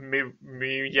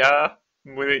Muya.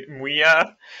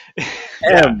 MWYAH.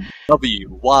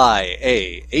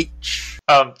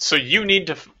 So you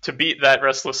need to beat that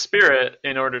Restless Spirit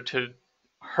in order to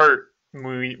hurt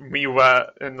Miwa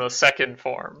in the second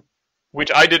form,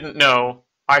 which I didn't know.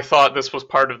 I thought this was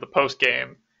part of the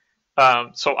post-game.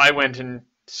 So I went and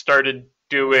started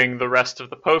doing the rest of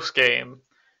the post-game.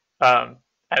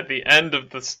 At the end of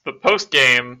the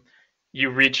post-game,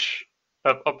 you reach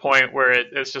a point where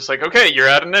it's just like, okay, you're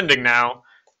at an ending now,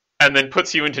 and then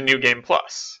puts you into New Game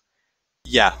Plus.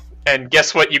 Yeah. And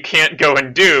guess what you can't go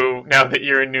and do now that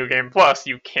you're in New Game Plus?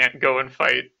 You can't go and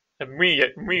fight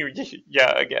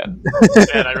Yeah, again.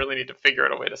 And I really need to figure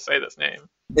out a way to say this name.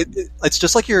 It's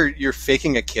just like you're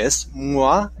faking a kiss,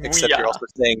 moi, except you're also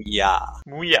saying yeah.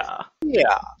 Muya.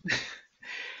 Yeah.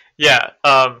 Yeah.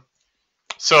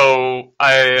 So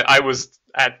I was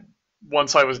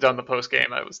once I was done the post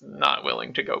game, I was not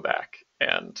willing to go back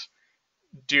and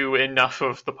do enough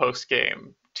of the post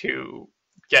game to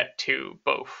get to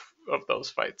both of those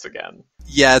fights again.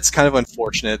 Yeah, it's kind of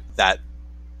unfortunate that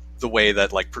the way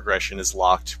that like progression is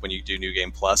locked when you do New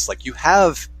Game Plus, like you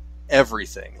have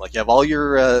everything. Like you have all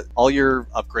your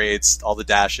upgrades, all the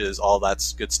dashes, all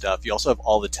that's good stuff. You also have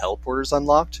all the teleporters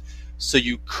unlocked, so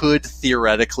you could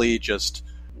theoretically just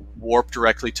warp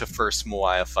directly to first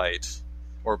Moaya fight,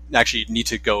 or actually you need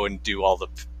to go and do all the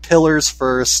pillars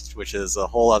first, which is a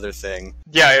whole other thing.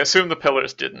 Yeah, I assume the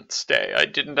pillars didn't stay. I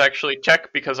didn't actually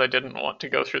check because I didn't want to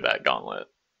go through that gauntlet.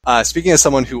 Speaking as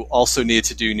someone who also needed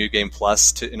to do New Game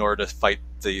Plus in order to fight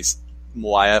the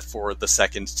Moaya for the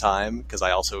second time, because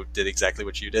I also did exactly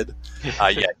what you did.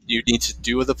 You need to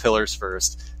do the pillars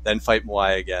first, then fight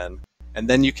Moaya again, and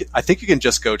then I think you can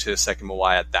just go to the second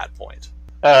Moaya at that point.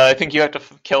 I think you have to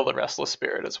kill the Restless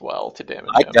Spirit as well to damage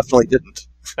him. I definitely didn't.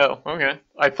 Oh, okay.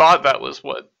 I thought that was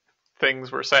what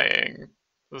things were saying.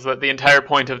 Was that the entire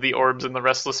point of the orbs and the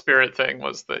Restless Spirit thing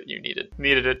was that you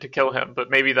needed it to kill him, but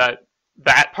maybe that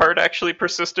part actually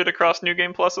persisted across New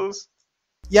Game Pluses?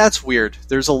 Yeah, it's weird.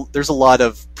 There's a lot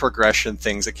of progression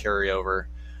things that carry over,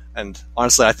 and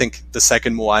honestly, I think the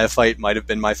second Moaya fight might have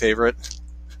been my favorite,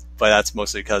 but that's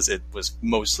mostly because it was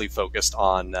mostly focused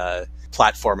on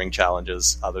platforming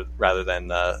challenges rather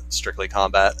than strictly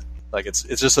combat. Like it's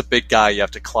just a big guy you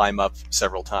have to climb up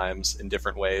several times in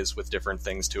different ways with different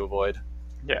things to avoid.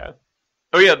 Yeah.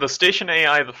 Oh yeah, the station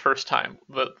AI the first time,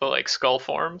 the like skull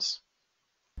forms.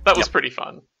 That was pretty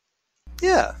fun.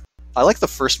 Yeah. I like the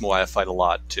first Moaya fight a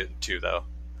lot too though.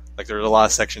 Like there's a lot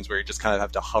of sections where you just kind of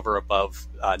have to hover above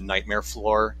nightmare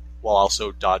floor while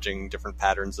also dodging different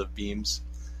patterns of beams.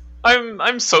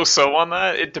 I'm so on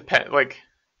that. It depends. Like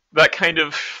that kind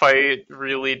of fight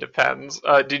really depends.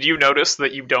 Did you notice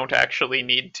that you don't actually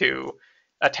need to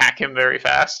attack him very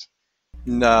fast?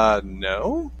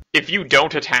 No. If you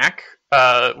don't attack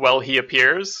while he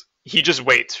appears, he just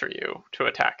waits for you to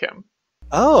attack him.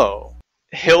 Oh.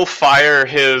 He'll fire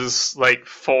his like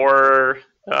 4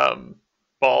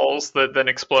 balls that then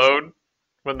explode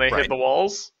when they hit the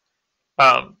walls.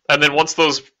 And then once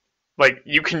those, like,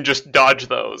 you can just dodge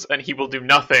those, and he will do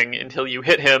nothing until you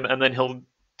hit him, and then he'll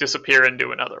disappear and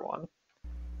do another one.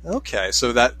 Okay,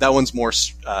 so that one's more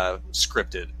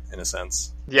scripted in a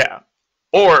sense. Yeah.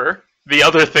 Or the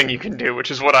other thing you can do,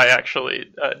 which is what I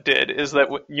actually did, is that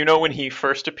when he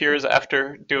first appears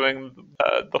after doing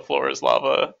the floor is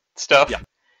lava stuff,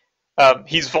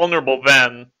 he's vulnerable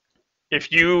then.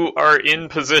 If you are in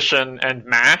position and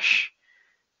mash,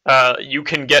 you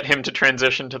can get him to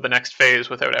transition to the next phase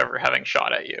without ever having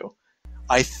shot at you.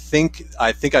 I think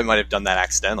I might have done that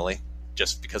accidentally,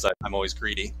 just because I'm always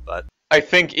greedy. But I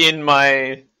think in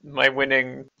my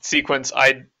winning sequence,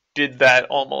 I did that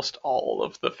almost all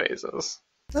of the phases.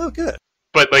 Oh, good.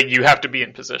 But like you have to be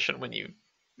in position when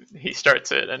he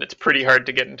starts it, and it's pretty hard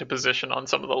to get into position on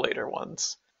some of the later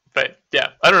ones. But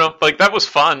yeah, I don't know. Like that was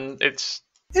fun. It's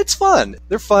fun.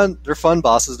 They're fun. They're fun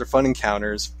bosses. They're fun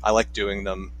encounters. I like doing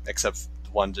them, except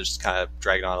one just kind of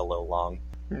dragged on a little long.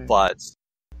 But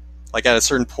like at a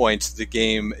certain point, the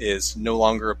game is no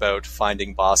longer about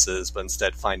finding bosses, but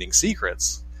instead finding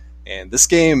secrets. And this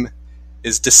game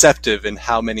is deceptive in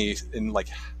how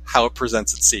it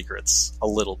presents its secrets a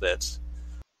little bit.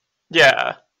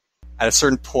 Yeah. At a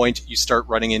certain point, you start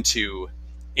running into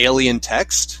alien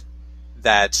text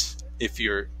that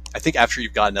I think after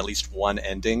you've gotten at least one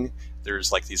ending,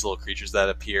 there's like these little creatures that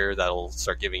appear that'll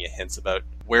start giving you hints about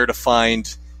where to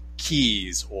find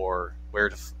keys or where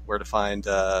to find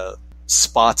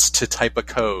spots to type a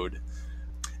code.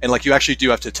 And like you actually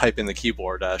do have to type in the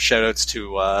keyboard. Shoutouts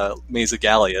to Mesa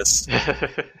Gallius.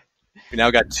 We now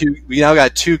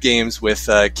got two games with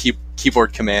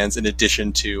keyboard commands in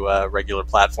addition to regular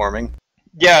platforming.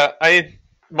 Yeah,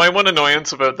 my one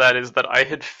annoyance about that is that I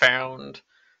had found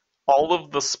all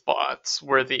of the spots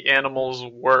where the animals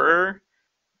were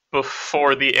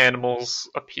before the animals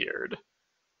appeared.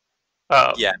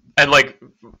 And like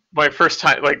my first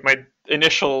time, like my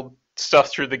initial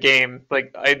stuff through the game,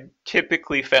 like I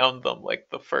typically found them like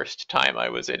the first time I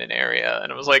was in an area,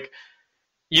 and it was like,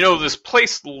 this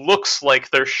place looks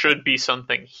like there should be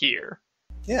something here.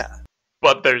 Yeah.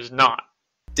 But there's not.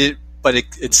 But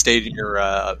it stayed in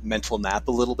your mental map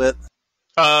a little bit?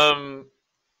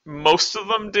 most of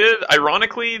them did.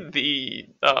 Ironically, the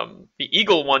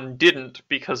Eagle one didn't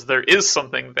because there is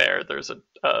something there. There's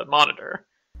a monitor.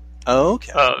 Oh,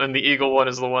 okay. And the Eagle one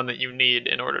is the one that you need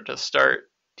in order to start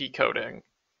decoding.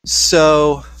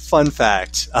 So, fun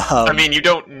fact. I mean, you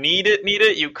don't need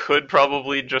it. You could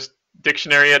probably just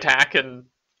dictionary attack and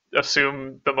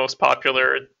assume the most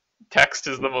popular text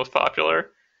is the most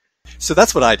popular. So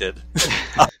that's what I did.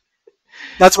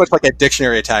 Not so much like a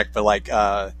dictionary attack, but like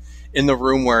in the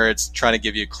room where it's trying to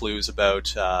give you clues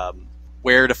about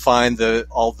where to find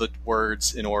all the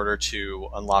words in order to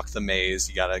unlock the maze.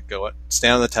 You gotta go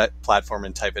stand on the platform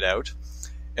and type it out.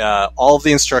 All of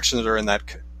the instructions are in that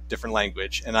different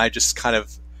language, and I just kind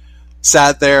of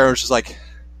sat there and was just like,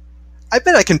 I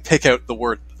bet I can pick out the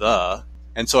word "the,"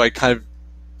 and so I kind of,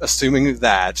 assuming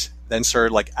that, then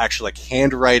started like actually like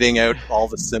handwriting out all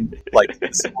the symbols, like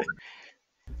the symbols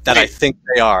that I think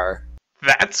they are.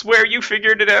 That's where you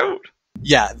figured it out?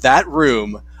 Yeah, that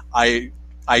room, I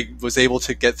was able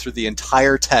to get through the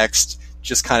entire text,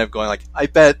 just kind of going like, I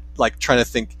bet, like trying to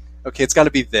think, okay, it's got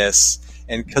to be this,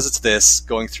 and because it's this,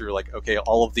 going through like, okay,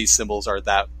 all of these symbols are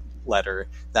that letter,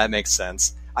 that makes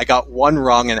sense. I got one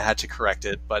wrong and had to correct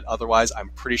it, but otherwise I'm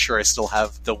pretty sure I still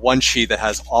have the one sheet that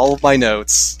has all of my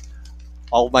notes,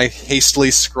 all of my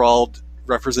hastily scrawled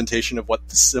representation of what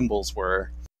the symbols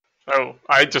were. Oh,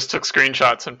 I just took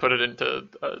screenshots and put it into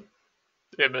an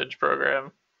image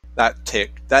program. That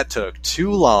took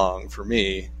too long for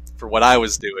me, for what I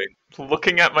was doing.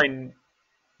 Looking at my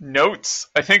notes,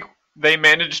 I think they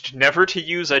managed never to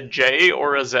use a J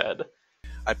or a Z.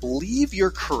 I believe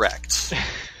you're correct.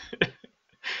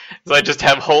 So I just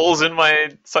have holes in my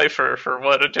cipher for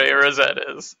what a J or a Z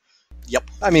is. Yep.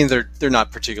 I mean, they're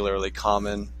not particularly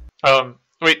common.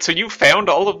 Wait, so you found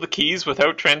all of the keys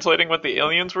without translating what the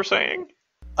aliens were saying?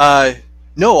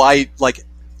 No,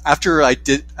 after I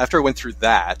went through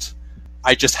that,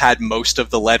 I just had most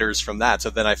of the letters from that. So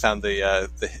then I found the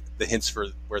hints for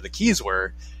where the keys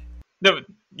were. No,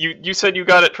 you said you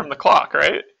got it from the clock,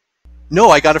 right?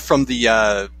 No, I got it from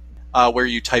the where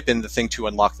you type in the thing to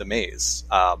unlock the maze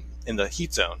in the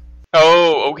heat zone.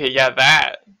 Oh, okay, yeah,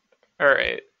 that. All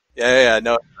right. Yeah,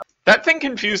 no. That thing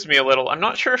confused me a little. I'm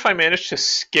not sure if I managed to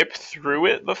skip through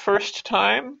it the first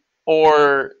time,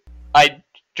 or I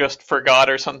just forgot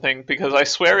or something, because I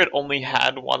swear it only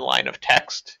had one line of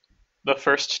text the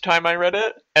first time I read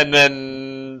it, and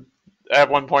then at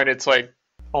one point it's like,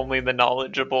 only the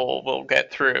knowledgeable will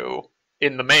get through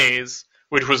in the maze,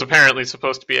 which was apparently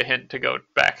supposed to be a hint to go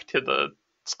back to the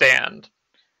stand.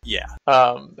 Yeah.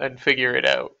 And figure it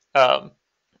out. I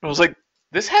was like,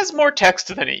 this has more text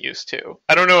than it used to.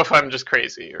 I don't know if I'm just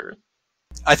crazy or...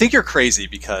 I think you're crazy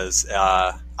because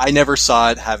I never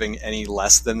saw it having any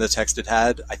less than the text it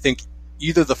had. I think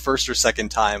either the first or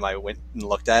second time I went and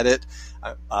looked at it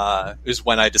is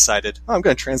when I decided, I'm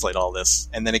going to translate all this.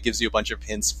 And then it gives you a bunch of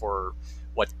hints for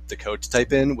what the code to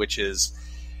type in, which is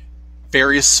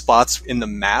various spots in the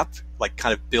map, like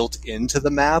kind of built into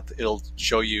the map. It'll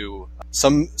show you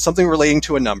something relating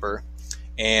to a number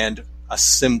and a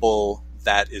symbol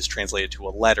that is translated to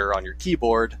a letter on your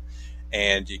keyboard,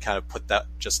 and you kind of put that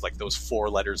just like those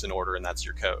 4 letters in order, and that's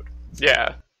your code.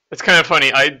 Yeah, it's kind of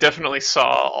funny. I definitely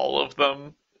saw all of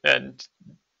them and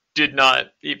did not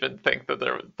even think that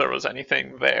there was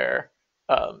anything there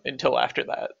until after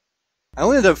that. I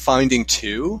only ended up finding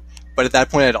 2, but at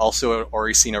that point I'd also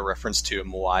already seen a reference to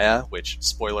Mwaya, which,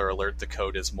 spoiler alert, the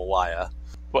code is Mwaya.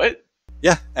 What?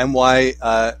 Yeah,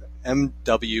 MWYA.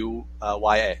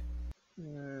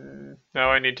 Now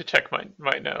I need to check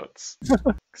my notes.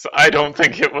 So I don't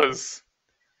think it was...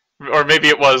 Or maybe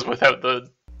it was without the...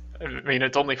 I mean,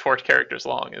 it's only 4 characters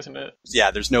long, isn't it?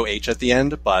 Yeah, there's no H at the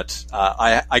end, but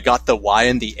I got the Y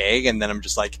and the A, and then I'm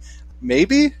just like,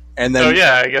 maybe? And then... Oh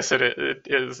yeah, I guess it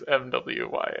is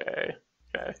MWYA.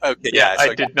 Okay, yeah,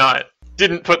 so I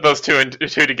didn't put those two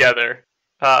together.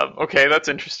 Okay, that's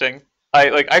interesting.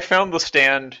 I found the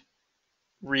stand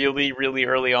really, really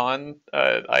early on.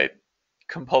 I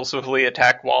compulsively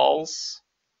attack walls.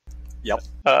 Yep.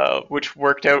 Which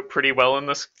worked out pretty well in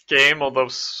this game, although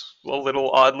a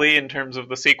little oddly in terms of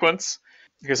the sequence,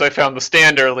 because I found the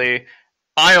stand early.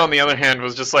 I, on the other hand,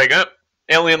 was just like,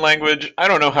 alien language, I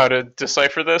don't know how to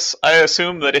decipher this. I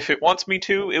assume that if it wants me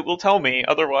to, it will tell me.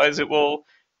 Otherwise, it will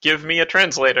give me a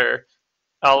translator.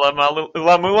 A la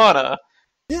Mulana.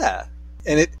 Yeah,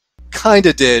 and it kind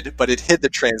of did, but it hid the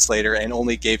translator and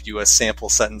only gave you a sample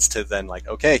sentence to then, like,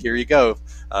 okay, here you go.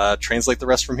 Translate the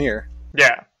rest from here.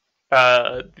 Yeah.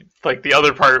 Like the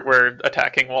other part where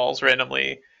attacking walls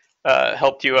randomly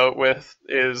helped you out with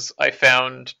is I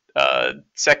found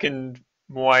second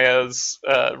Moya's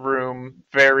room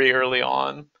very early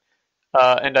on,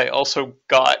 and I also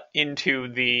got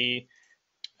into the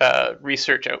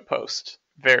research outpost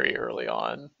very early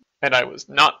on, and I was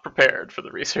not prepared for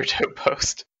the research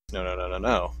outpost. No.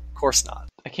 Of course not.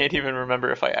 I can't even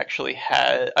remember if I actually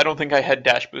had... I don't think I had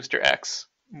Dash Booster X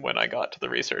when I got to the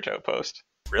research outpost.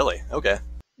 Really? Okay.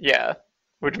 Yeah,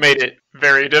 which made it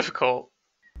very difficult.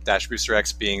 Dash Booster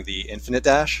X being the infinite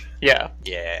dash? Yeah.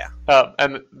 Yeah.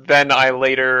 And then I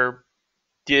later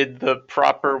did the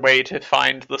proper way to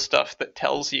find the stuff that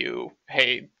tells you,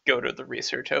 hey, go to the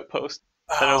research outpost.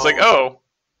 And I was like, oh,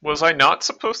 was I not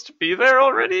supposed to be there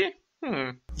already?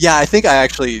 Yeah, I think I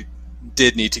actually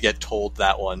did need to get told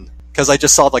that one. Because I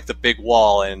just saw like the big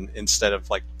wall, and instead of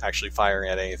like actually firing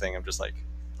at anything, I'm just like,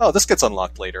 oh, this gets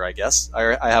unlocked later, I guess.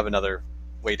 I have another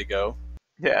way to go.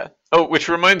 Yeah. Oh, which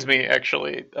reminds me,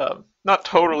 actually, not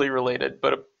totally related,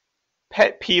 but a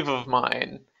pet peeve of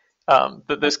mine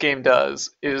that this game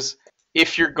does is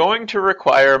if you're going to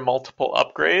require multiple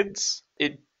upgrades,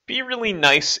 it'd be really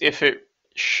nice if it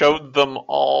showed them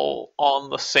all on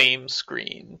the same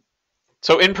screen.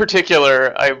 So in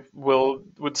particular, I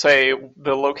would say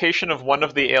the location of one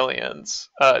of the aliens,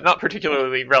 not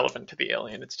particularly relevant to the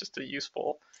alien, it's just a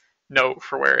useful note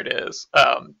for where it is.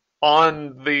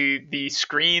 On the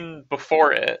screen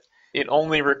before it, it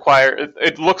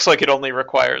looks like it only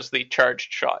requires the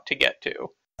charged shot to get to.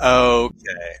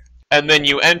 Okay. And then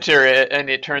you enter it,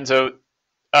 and it turns out,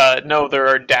 no, there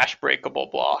are dash breakable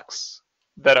blocks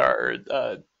that are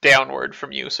downward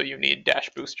from you, so you need Dash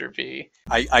Booster V.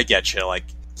 I get you, like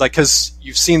because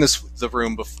you've seen the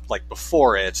room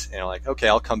before it, and you're like, okay,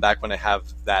 I'll come back when I have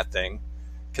that thing,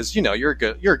 because you're a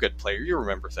good player, you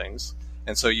remember things,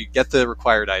 and so you get the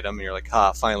required item, and you're like,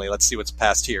 finally, let's see what's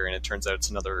past here, and it turns out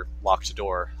it's another locked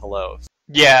door. Hello.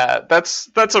 Yeah, that's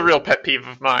a real pet peeve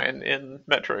of mine in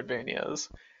Metroidvanias.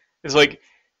 Is like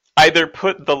either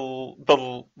put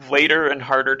the later and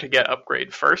harder to get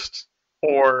upgrade first,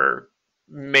 or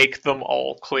make them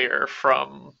all clear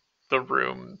from the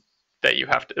room that you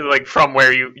have to, like, from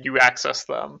where you access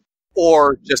them.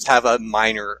 Or just have a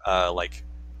minor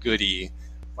goodie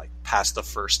past the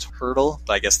first hurdle,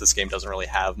 but I guess this game doesn't really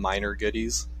have minor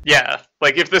goodies. Yeah,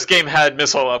 like if this game had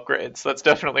missile upgrades, that's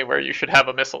definitely where you should have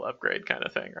a missile upgrade kind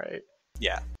of thing, right?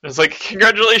 Yeah. It's like,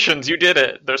 congratulations, you did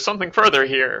it. There's something further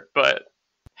here, but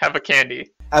have a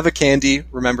candy. Have a candy,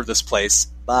 remember this place,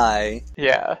 bye.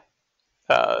 Yeah.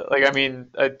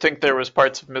 I think there was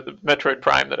parts of Metroid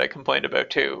Prime that I complained about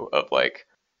too, of like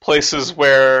places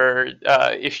where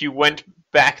if you went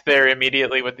back there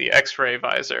immediately with the X-ray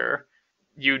visor,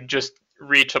 you'd just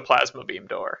reach a plasma beam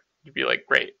door. You'd be like,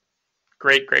 great.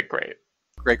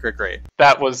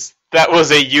 That was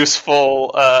a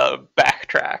useful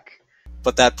backtrack.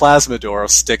 But that plasma door will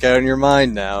stick out in your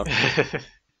mind now.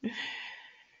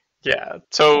 Yeah.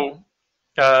 So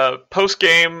post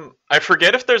game, I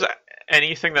forget if there's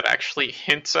anything that actually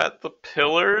hints at the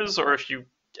pillars, or if you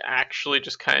actually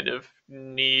just kind of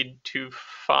need to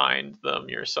find them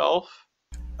yourself.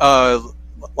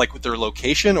 Like with their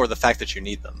location, or the fact that you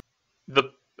need them?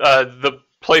 The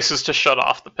places to shut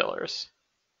off the pillars.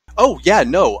 Oh yeah,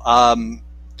 no.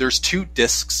 There's 2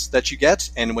 discs that you get,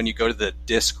 and when you go to the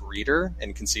disc reader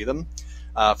and can see them,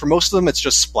 for most of them it's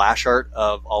just splash art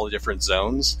of all the different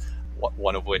zones.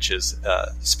 One of which is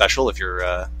special if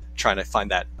you're trying to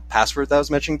find that password that I was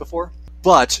mentioning before.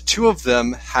 But 2 of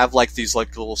them have like these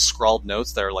like little scrawled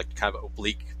notes that are like kind of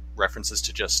oblique references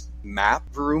to just map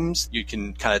rooms. You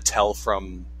can kind of tell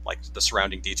from like the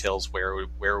surrounding details where it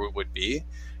would be,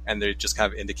 and they just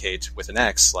kind of indicate with an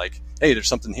X like, hey, there's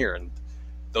something here, and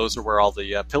those are where all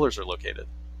the pillars are located.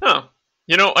 Oh,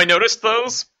 I noticed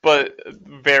those, but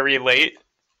very late,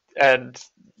 and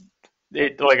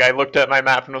I looked at my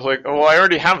map and was like, oh, I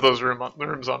already have those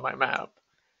rooms on my map.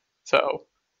 So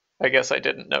I guess I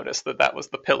didn't notice that was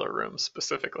the pillar room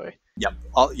specifically. Yep.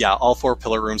 All 4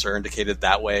 pillar rooms are indicated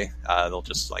that way. They'll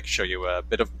just like show you a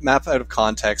bit of map out of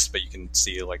context, but you can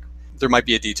see like there might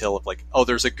be a detail of like, oh,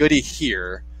 there's a goodie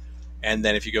here, and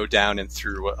then if you go down and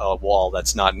through a wall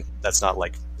that's not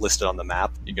like listed on the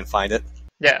map, you can find it.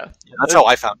 Yeah. That's how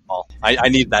I found them all. I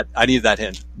need that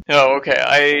hint. Oh,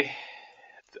 okay.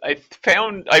 I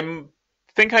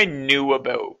think I knew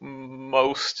about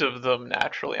most of them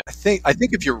naturally. I think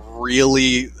if you're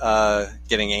really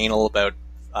getting anal about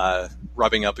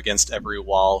rubbing up against every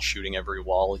wall, shooting every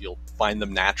wall, you'll find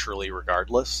them naturally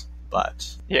regardless.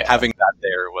 But having that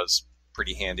there was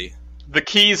pretty handy. The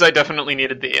keys, I definitely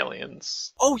needed the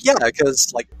aliens. Oh yeah,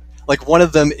 because like one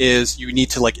of them is you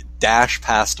need to like dash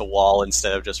past a wall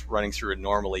instead of just running through it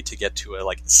normally to get to a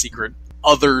like secret.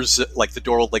 Others, like the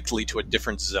door will like lead to a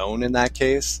different zone in that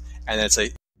case, and then it's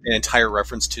an entire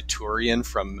reference to Turian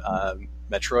from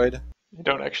Metroid. I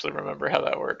don't actually remember how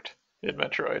that worked in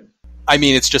Metroid. I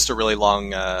mean, it's just a really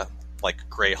long,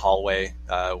 gray hallway.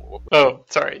 Oh,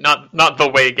 sorry, not the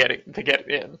way to get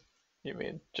in. You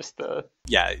mean just the...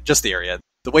 Yeah, just the area.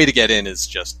 The way to get in is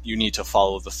just, you need to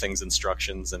follow the thing's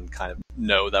instructions and kind of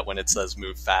know that when it says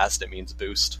move fast, it means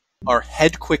boost. Or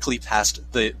head quickly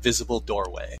past the visible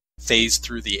doorway. Phase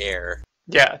through the air.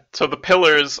 Yeah, so the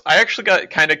pillars, I actually got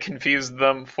kind of confused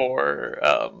them for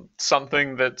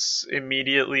something that's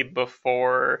immediately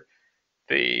before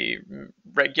the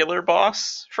regular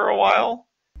boss for a while.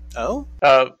 Oh?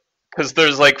 Because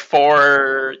there's like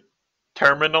 4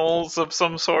 terminals of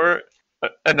some sort.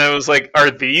 And I was like,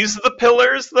 are these the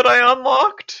pillars that I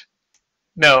unlocked?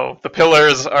 No, the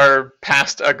pillars are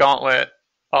past a gauntlet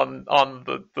on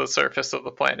the surface of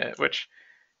the planet, which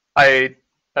I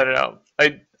don't know.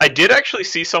 I did actually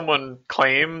see someone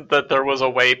claim that there was a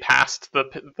way past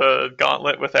the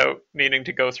gauntlet without needing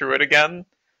to go through it again.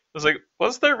 I was like,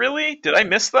 was there really? Did I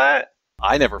miss that?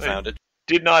 I never found it.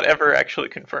 Did not ever actually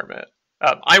confirm it.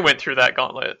 I went through that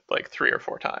gauntlet like 3 or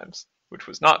 4 times, which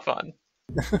was not fun.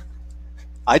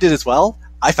 I did as well.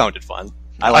 I found it fun.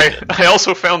 I liked it. I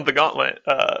also found the gauntlet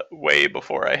way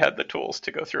before I had the tools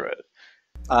to go through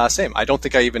it. Same. I don't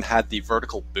think I even had the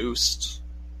vertical boost.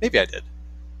 Maybe I did.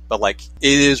 But, like,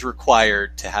 it is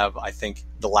required to have, I think,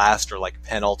 the last or, like,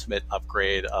 penultimate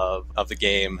upgrade of the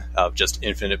game of just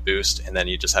infinite boost, and then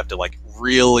you just have to, like,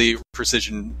 really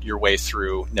precision your way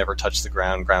through, never touch the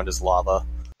ground. Ground is lava.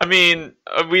 I mean,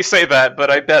 we say that, but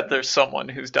I bet there's someone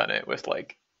who's done it with,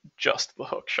 like, just the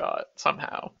hook shot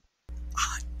somehow.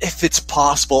 If it's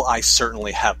possible, I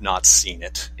certainly have not seen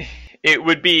it. It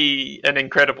would be an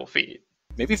incredible feat.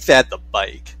 Maybe if they had the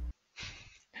bike.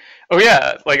 Oh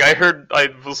yeah, like I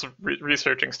was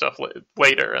researching stuff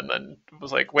later and then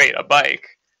was like, wait, a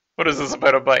bike? What is this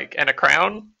about a bike? And a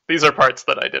crown? These are parts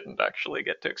that I didn't actually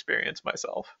get to experience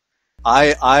myself.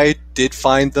 I did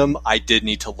find them. I did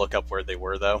need to look up where they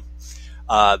were, though.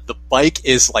 The bike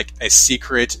is like a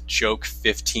secret joke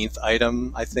 15th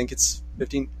item. I think it's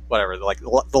 15, whatever. Like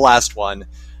the last one,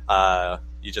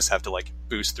 you just have to like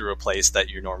boost through a place that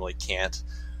you normally can't.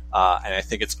 And I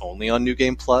think it's only on New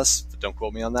Game Plus, but don't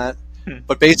quote me on that.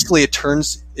 But basically, it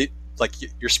turns it like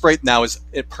your sprite now is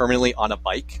permanently on a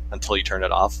bike until you turn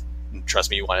it off. And trust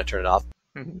me, you want to turn it off.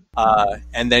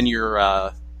 And then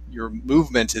your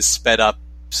movement is sped up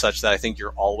such that I think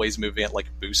you're always moving at like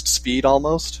boost speed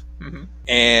almost.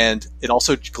 And it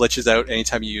also glitches out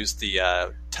anytime you use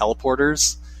the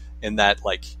teleporters, in that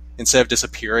like instead of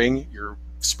disappearing, your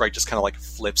sprite just kind of like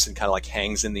flips and kind of like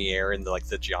hangs in the air in the, like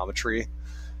the geometry.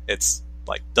 It's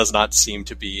like does not seem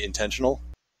to be intentional.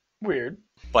 Weird.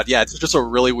 But yeah, it's just a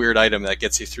really weird item that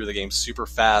gets you through the game super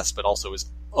fast, but also is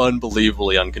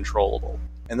unbelievably uncontrollable.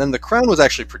 And then the crown was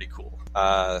actually pretty cool.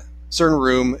 Certain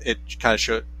room, it kind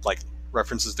of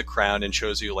references the crown and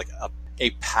shows you like a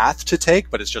path to take,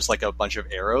 but it's just like a bunch of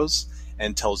arrows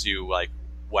and tells you like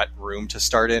what room to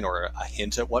start in or a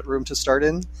hint at what room to start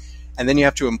in. And then you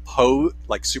have to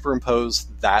superimpose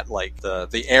that like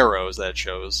the arrows that it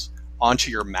shows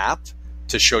onto your map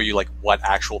to show you like what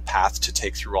actual path to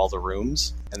take through all the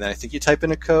rooms. And then I think you type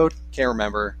in a code, can't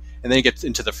remember, and then you get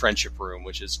into the friendship room,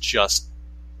 which is just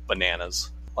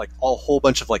bananas. Like a whole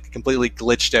bunch of like completely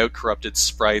glitched out, corrupted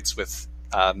sprites with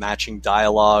matching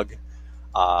dialogue.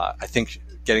 I think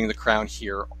getting the crown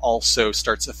here also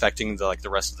starts affecting the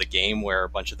rest of the game, where a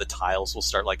bunch of the tiles will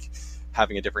start like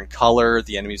having a different color.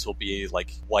 The enemies will be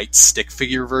like white stick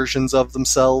figure versions of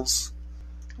themselves.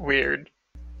 Weird.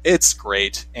 It's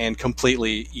great and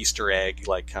completely Easter egg,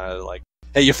 like kind of like,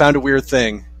 hey, you found a weird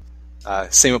thing.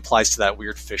 Same applies to that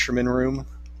weird fisherman room.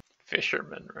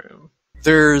 Fisherman room.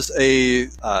 There's a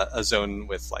zone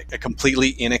with like a completely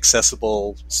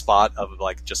inaccessible spot of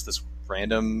like just this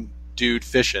random dude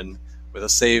fishing with a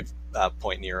save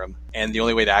point near him, and the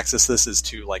only way to access this is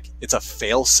to like it's a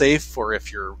fail safe for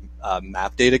if your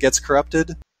map data gets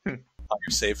corrupted on your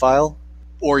save file,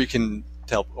 or you can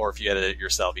or if you edit it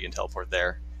yourself, you can teleport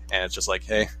there, and it's just like,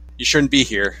 hey, you shouldn't be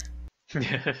here.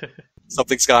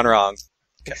 Something's gone wrong.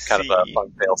 Kind of a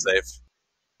fun fail safe.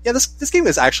 Yeah, this game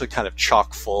is actually kind of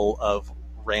chock full of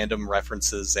random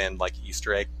references and like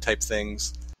Easter egg type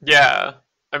things. Yeah.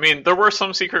 I mean, there were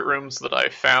some secret rooms that I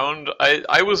found.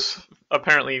 I was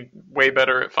apparently way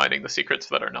better at finding the secrets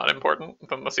that are not important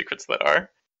than the secrets that are.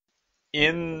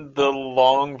 In the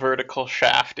long vertical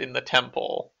shaft in the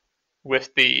temple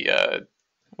with the,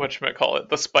 whatchamacallit,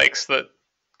 the spikes that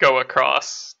go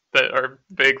across that are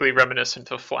vaguely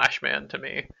reminiscent of Flashman to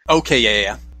me. Okay,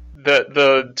 yeah.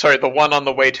 The one on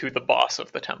the way to the boss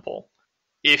of the temple.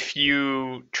 if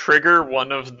you trigger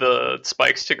one of the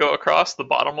spikes to go across, the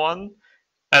bottom one,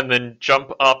 and then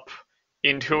jump up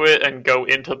into it and go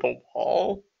into the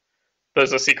wall,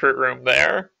 there's a secret room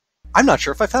there. I'm not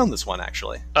sure if I found this one,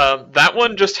 actually. That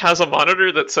one just has a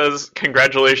monitor that says,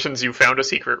 "Congratulations, you found a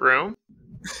secret room."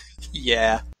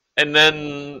 Yeah. And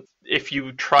then if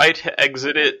you try to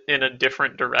exit it in a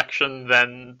different direction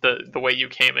than the way you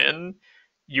came in,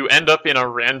 you end up in a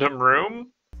random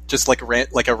room. Just like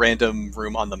a random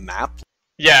room on the map?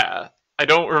 Yeah. I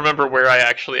don't remember where I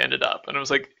actually ended up. And I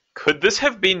was like, could this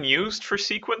have been used for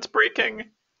sequence breaking?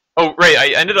 Oh, right. I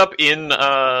ended up in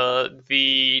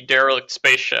the derelict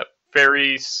spaceship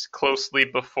very closely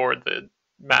before the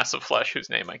massive flesh, whose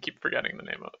name I keep forgetting the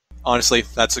name of. Honestly,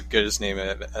 that's as good a name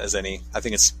as any. I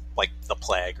think it's like the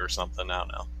Plague or something. I don't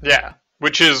know. Yeah,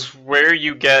 which is where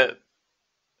you get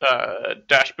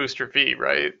Dash Booster V,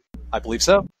 right? I believe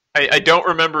so. I don't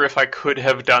remember if I could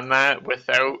have done that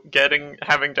without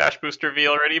having Dash Booster V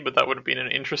already, but that would have been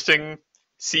an interesting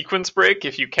sequence break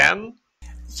if you can.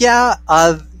 Yeah,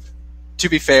 to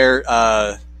be fair,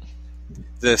 the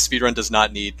speedrun does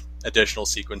not need additional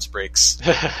sequence breaks.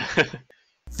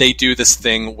 They do this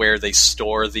thing where they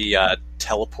store the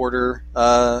teleporter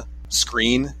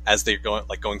screen as they're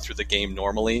going through the game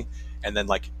normally, and then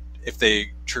like if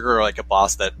they trigger like a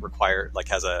boss that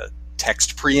has a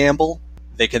text preamble,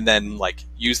 they can then like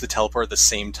use the teleport at the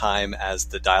same time as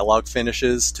the dialogue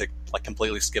finishes to like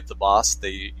completely skip the boss.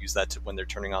 They use that when they're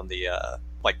turning on the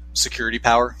like security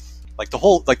power. Like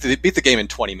they beat the game in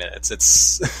 20 minutes.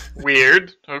 It's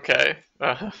weird. Okay.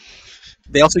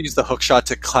 They also use the hookshot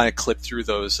to kind of clip through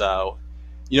those.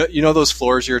 You know those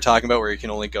floors you were talking about where you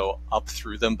can only go up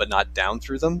through them but not down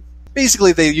through them.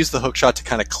 Basically, they use the hookshot to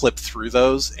kind of clip through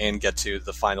those and get to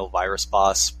the final virus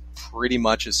boss pretty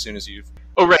much as soon as you've.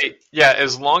 Oh right, yeah.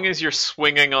 As long as you're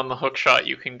swinging on the hookshot,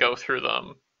 you can go through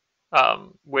them.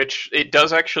 Which it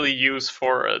does actually use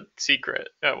for a secret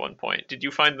at one point. Did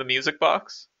you find the music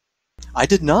box? I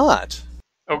did not.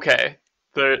 Okay.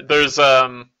 There's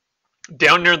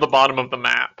down near the bottom of the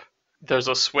map, there's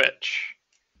a switch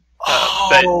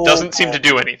that doesn't seem to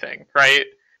do anything, right?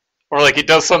 Or like it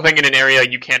does something in an area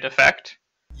you can't affect.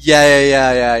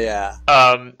 Yeah.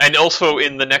 And also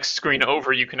in the next screen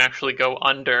over, you can actually go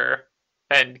under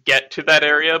and get to that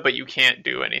area, but you can't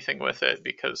do anything with it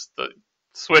because the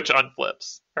switch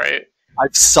unflips, right? I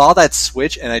saw that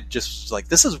switch and I just was like,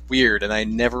 this is weird, and I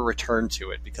never returned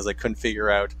to it because I couldn't figure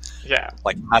out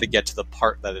like how to get to the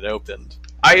part that it opened.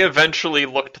 I eventually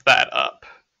looked that up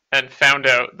and found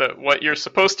out that what you're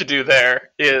supposed to do there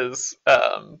is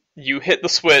you hit the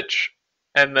switch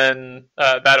and then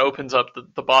that opens up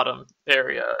the bottom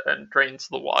area and drains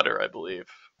the water, I believe.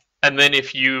 And then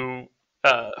if you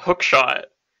hookshot,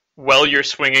 while you're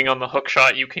swinging on the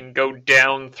hookshot, you can go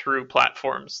down through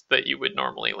platforms that you would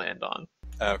normally land on.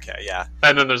 Okay, yeah.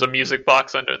 And then there's a music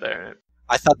box under there.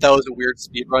 I thought that was a weird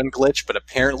speedrun glitch, but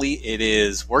apparently it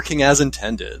is working as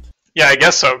intended. Yeah, I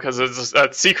guess so, because it's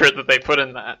a secret that they put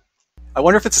in that. I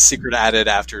wonder if it's a secret added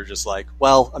after just like,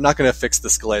 well, I'm not going to fix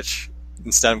this glitch.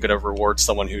 Instead, I'm going to reward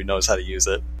someone who knows how to use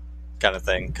it, kind of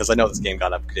thing. Because I know this game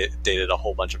got updated a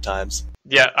whole bunch of times.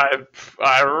 Yeah, I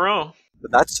don't know.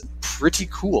 But that's pretty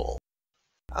cool.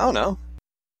 I don't know.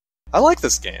 I like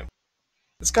this game.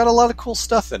 It's got a lot of cool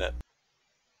stuff in it.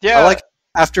 Yeah. I like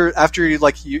after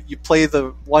you play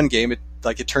the one game,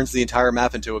 it turns the entire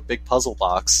map into a big puzzle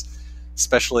box.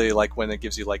 Especially like when it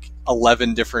gives you like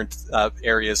 11 different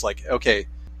areas. Like, okay,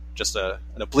 just an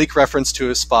oblique reference to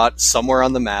a spot somewhere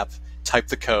on the map. Type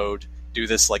the code. Do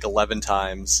this like 11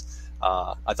 times.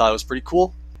 I thought it was pretty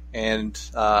cool. And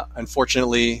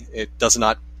unfortunately, it does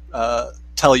not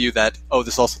tell you that, oh,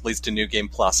 this also leads to New Game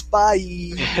Plus.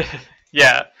 Bye!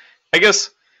 Yeah. I guess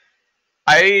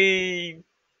my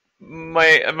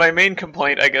main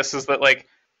complaint, I guess, is that like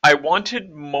I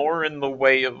wanted more in the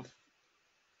way of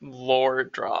lore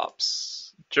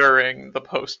drops during the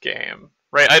post game,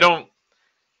 right?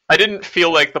 I didn't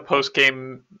feel like the post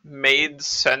game made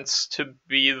sense to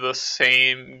be the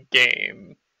same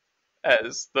game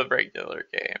as the regular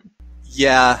game.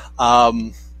 Yeah,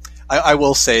 I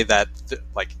will say that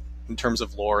like in terms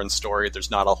of lore and story,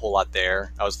 there's not a whole lot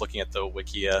there. I was looking at the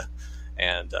Wikia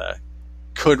and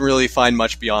couldn't really find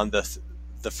much beyond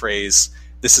the phrase,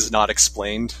 "This is not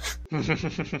explained."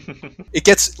 It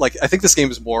gets like, I think this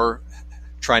game is more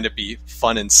trying to be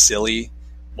fun and silly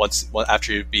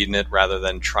after you've beaten it, rather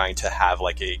than trying to have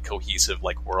like a cohesive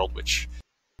like world. Which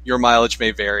your mileage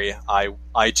may vary.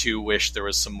 I too wish there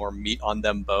was some more meat on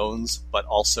them bones, but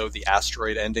also the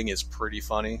asteroid ending is pretty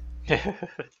funny.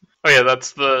 Oh yeah,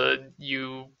 that's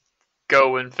you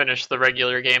go and finish the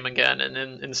regular game again, and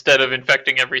then instead of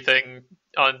infecting everything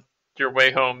on your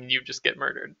way home, you just get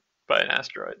murdered by an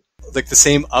asteroid. Like the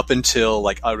same up until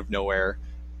like out of nowhere,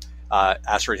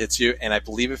 asteroid hits you, and I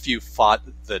believe if you fought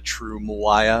the true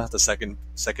Muaya, the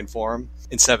second form,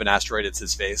 instead of an asteroid, it's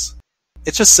his face.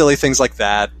 It's just silly things like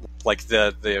that. Like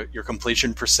your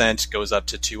completion percent goes up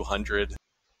to 200.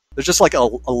 There's just like a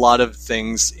lot of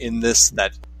things in this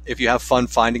that if you have fun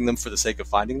finding them for the sake of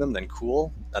finding them, then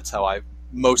cool. That's how I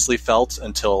mostly felt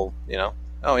until,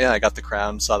 oh yeah, I got the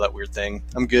crown, saw that weird thing.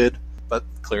 I'm good. But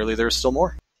clearly there's still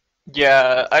more.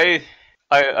 Yeah,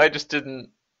 I just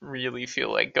didn't really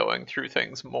feel like going through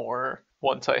things more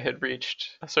once I had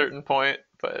reached a certain point.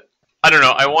 But I don't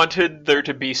know. I wanted there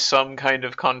to be some kind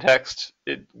of context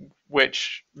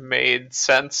which made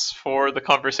sense for the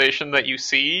conversation that you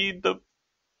see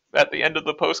at the end of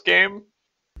the post game.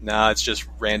 Nah, it's just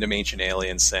random ancient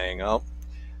aliens saying, oh,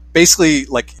 basically,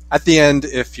 like, at the end,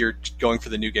 if you're going for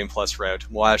the New Game Plus route,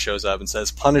 Moaya shows up and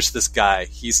says, punish this guy,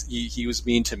 he was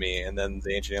mean to me, and then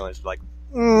the ancient aliens are like,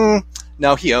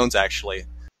 no, he owns, actually.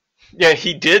 Yeah,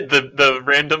 he did the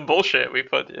random bullshit we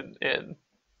put in.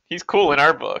 He's cool in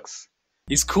our books.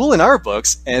 He's cool in our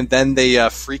books, and then they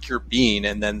freak your bean,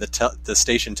 and then the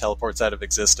station teleports out of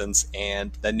existence,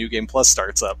 and then New Game Plus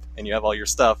starts up, and you have all your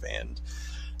stuff, and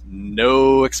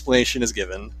no explanation is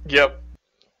given. Yep.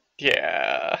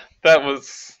 Yeah, that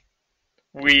was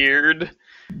weird.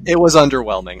 It was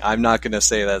underwhelming. I'm not going to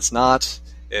say that it's not.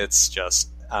 It's just,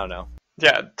 I don't know.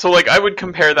 Yeah, so like I would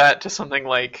compare that to something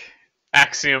like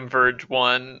Axiom Verge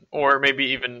 1, or maybe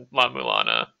even La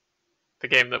Mulana, the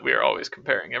game that we are always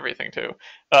comparing everything to.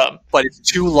 But it's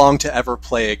too long to ever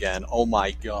play again. Oh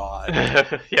my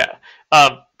god. Yeah.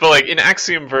 But like in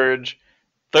Axiom Verge,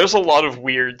 there's a lot of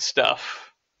weird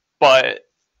stuff, but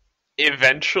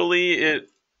eventually it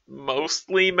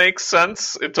mostly makes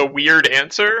sense. It's a weird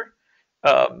answer.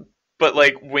 But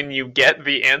like when you get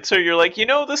the answer, you're like,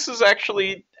 this is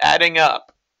actually adding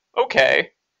up. Okay,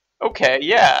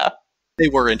 yeah. They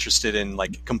were interested in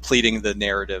like completing the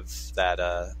narrative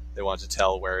that they wanted to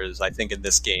tell, whereas I think in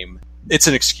this game, it's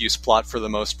an excuse plot for the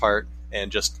most part, and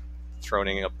just thrown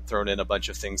in a bunch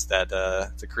of things that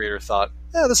the creator thought,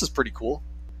 yeah, this is pretty cool.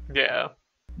 Yeah.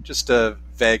 Just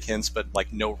vague hints, but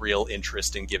like no real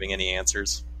interest in giving any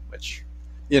answers, which,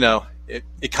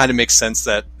 it kind of makes sense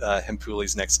that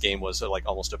Hempuli's next game was like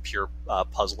almost a pure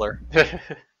puzzler.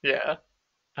 Yeah.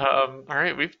 All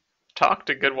right, we've talked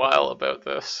a good while about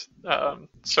this. So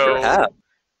sure,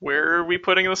 where are we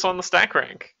putting this on the stack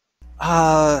rank?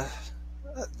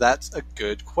 That's a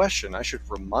good question. I should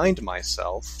remind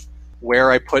myself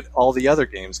where I put all the other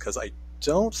games, because I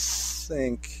don't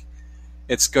think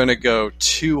it's going to go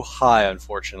too high,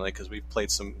 unfortunately, because we've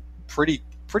played some pretty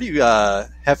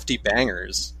hefty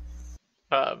bangers.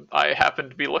 I happen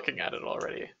to be looking at it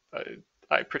already.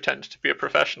 I pretend to be a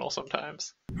professional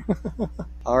sometimes.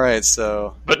 All right,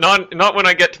 so... But not when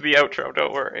I get to the outro,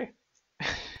 don't worry.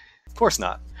 Of course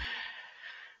not.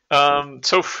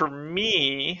 So for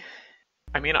me,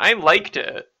 I liked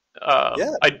it.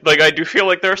 Yeah. I do feel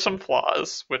like there are some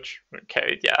flaws, which,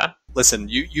 okay, yeah. Listen,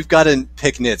 you've got to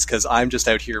pick nits, because I'm just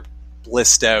out here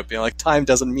blissed out, being like, time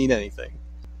doesn't mean anything.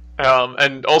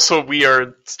 And also we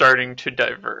are starting to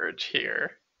diverge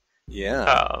here.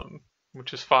 Yeah.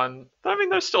 Which is fun.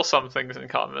 There's still some things in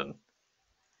common.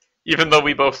 Even though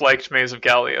we both liked Maze of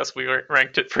Gallius, we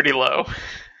ranked it pretty low.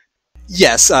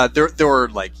 Yes, there were,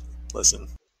 like, listen.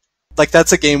 Like,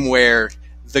 that's a game where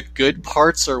the good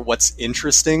parts are what's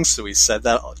interesting, so we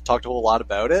talked a whole lot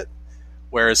about it.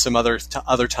 Whereas some other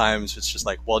times, it's just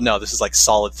like, well, no, this is, like,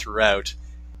 solid throughout,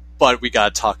 but we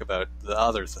gotta talk about the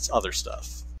other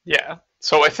stuff. Yeah.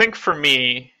 So I think for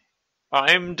me,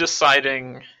 I'm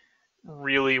deciding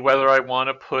really whether I want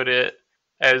to put it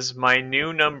as my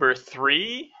new number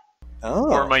 3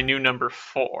 or my new number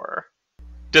 4.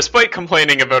 Despite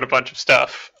complaining about a bunch of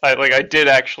stuff, I did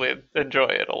actually enjoy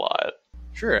it a lot.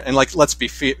 Sure, and like let's be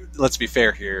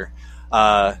fair here.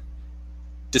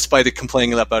 Despite it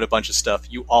complaining about a bunch of stuff,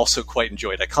 you also quite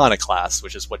enjoyed Iconoclast,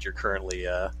 which is what you're currently.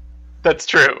 That's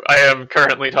true. I am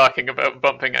currently talking about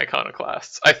bumping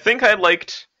Iconoclasts. I think I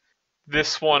liked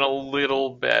this one a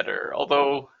little better,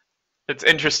 although it's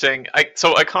interesting.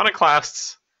 So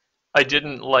Iconoclasts, I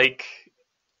didn't like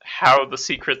how the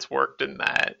secrets worked in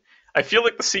that. I feel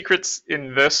like the secrets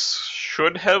in this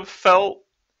should have felt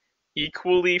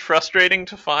equally frustrating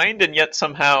to find, and yet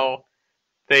somehow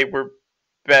they were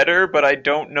better, but I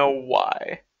don't know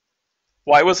why.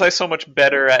 Why was I so much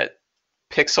better at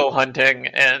pixel hunting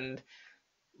and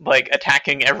like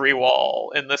attacking every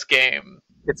wall in this game?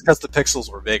 It's because the pixels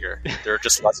were bigger. There are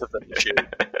just less of them to shoot.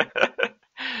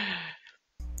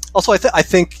 Also, I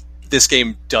think this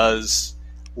game does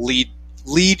lead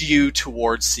you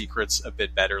towards secrets a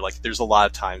bit better. Like, there's a lot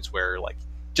of times where, like,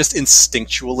 just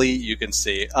instinctually you can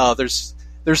see, oh, there's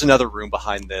another room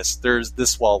behind this.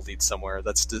 This wall leads somewhere.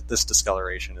 This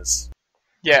discoloration is...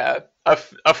 Yeah,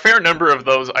 a fair number of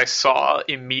those I saw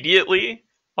immediately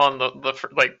on the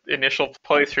like initial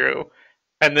playthrough,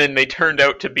 and then they turned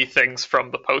out to be things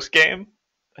from the post game.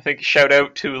 I think shout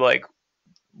out to like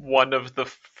one of the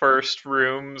first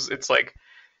rooms. It's like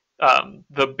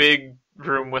the big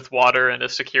room with water and a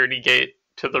security gate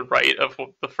to the right of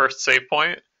the first save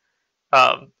point.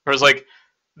 Where it's like,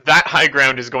 that high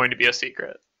ground is going to be a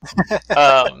secret.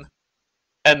 And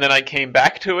then I came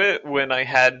back to it when I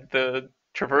had the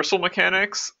traversal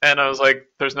mechanics, and I was like,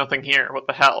 there's nothing here. What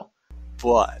the hell?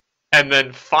 What? And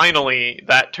then finally,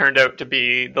 that turned out to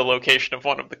be the location of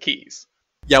one of the keys.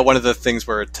 Yeah, one of the things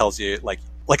where it tells you, like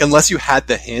unless you had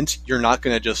the hint, you're not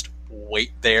going to just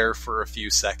wait there for a few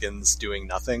seconds doing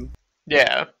nothing.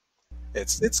 Yeah.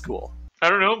 It's cool. I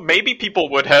don't know, maybe people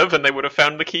would have, and they would have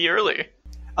found the key early.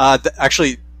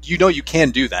 Actually, you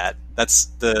can do that. That's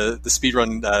the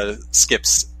speedrun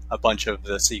skips a bunch of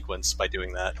the sequence by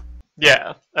doing that.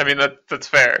 Yeah, I mean, that's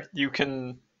fair. You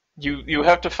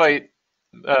have to fight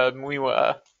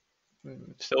Muiwa,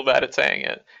 still bad at saying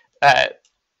it,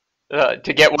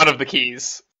 to get one of the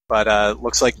keys. But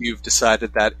looks like you've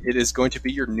decided that it is going to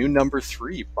be your new number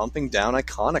 3, bumping down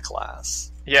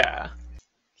Iconoclast. Yeah,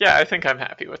 I think I'm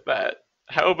happy with that.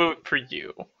 How about for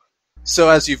you? So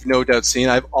as you've no doubt seen,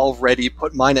 I've already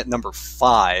put mine at number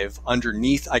 5,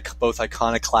 underneath both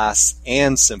Iconoclast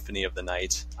and Symphony of the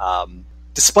Night.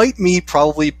 Despite me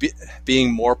probably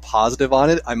being more positive on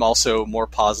it, I'm also more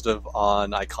positive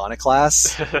on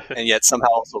Iconoclast, and yet somehow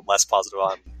also less positive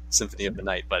on Symphony of the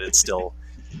Night, but it's still...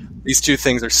 These two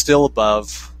things are still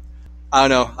above. I don't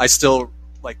know, I still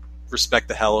respect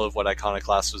the hell of what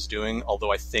Iconoclast was doing,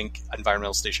 although I think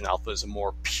Environmental Station Alpha is a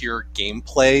more pure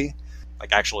gameplay,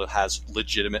 actually has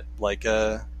legitimate,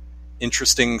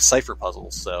 interesting cipher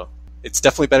puzzles, so it's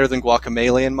definitely better than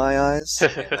Guacamelee in my eyes.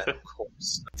 And then, of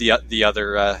course, the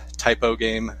other typo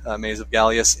game, Maze of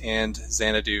Gallius, and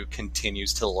Xanadu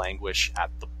continues to languish at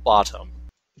the bottom.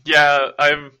 Yeah,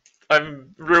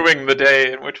 I'm ruining the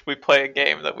day in which we play a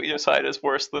game that we decide is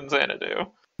worse than Xanadu.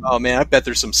 Oh man, I bet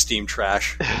there's some Steam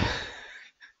trash.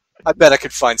 I bet I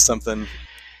could find something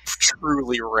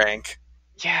truly rank.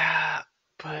 Yeah,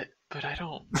 but I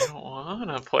don't want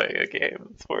to play a game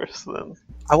that's worse than...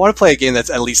 I want to play a game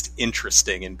that's at least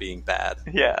interesting in being bad.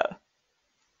 Yeah.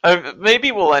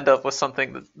 Maybe we'll end up with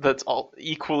something that's all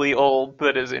equally old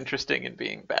that is interesting in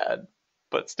being bad,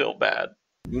 but still bad.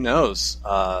 Who knows?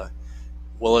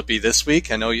 Will it be this week?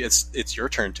 I know it's your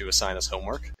turn to assign us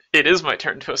homework. It is my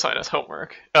turn to assign us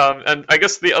homework. And I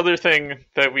guess the other thing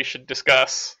that we should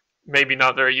discuss, maybe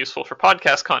not very useful for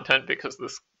podcast content because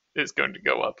this is going to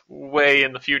go up way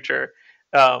in the future.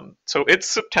 So it's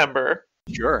September.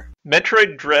 Sure.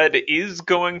 Metroid Dread is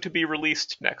going to be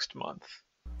released next month.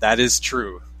 That is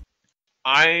true.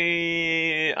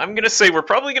 I'm going to say we're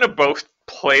probably going to both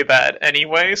play that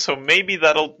anyway, so maybe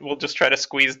we'll just try to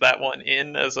squeeze that one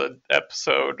in as an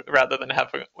episode rather than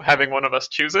having one of us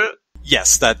choose it.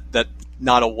 Yes, that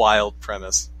not a wild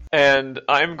premise. And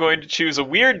I'm going to choose a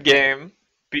weird game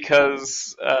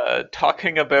because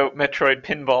talking about Metroid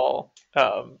Pinball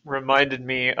reminded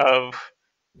me of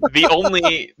the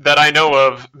only that I know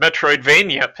of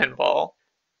Metroidvania pinball,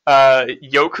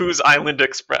 Yoku's Island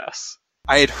Express.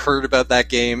 I had heard about that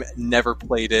game, never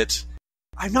played it.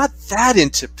 I'm not that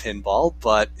into pinball,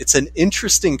 but it's an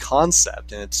interesting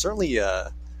concept, and it certainly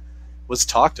was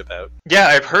talked about. Yeah,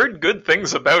 I've heard good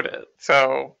things about it,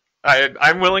 so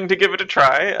I'm willing to give it a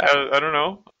try. I don't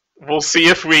know. We'll see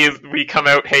if we come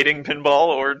out hating pinball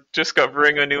or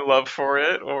discovering a new love for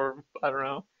it, or I don't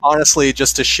know. Honestly,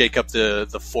 just to shake up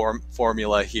the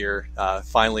formula here,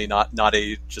 finally not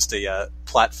just a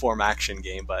platform action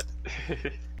game, but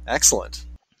excellent.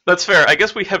 That's fair. I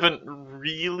guess we haven't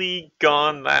really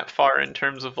gone that far in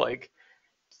terms of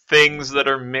things that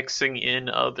are mixing in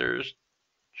other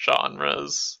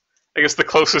genres. I guess the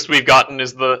closest we've gotten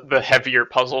is the heavier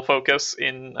puzzle focus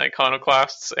in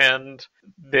Iconoclasts and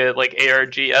the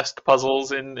ARG-esque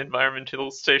puzzles in Environmental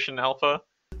Station Alpha.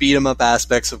 Beat 'em up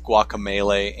aspects of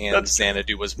Guacamelee and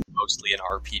Xanadu was mostly an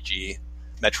RPG.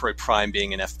 Metroid Prime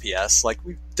being an FPS.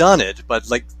 We've done it, but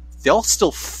they all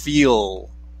still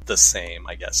feel the same,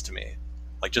 I guess, to me.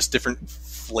 Just different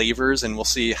flavors, and we'll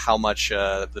see how much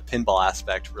the pinball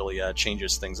aspect really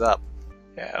changes things up.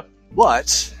 Yeah.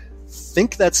 But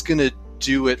think that's gonna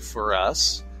do it for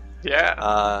us.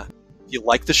 Yeah. If you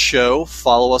like the show,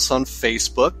 follow us on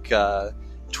Facebook,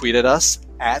 tweet at us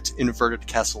at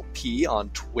InvertedCastleP on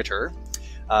Twitter.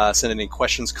 Send any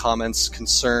questions, comments,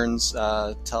 concerns.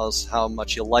 Tell us how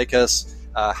much you like us,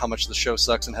 how much the show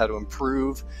sucks, and how to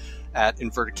improve at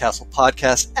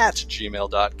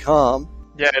InvertedCastlePodcast@gmail.com.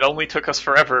 Yeah, it only took us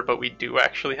forever, but we do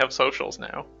actually have socials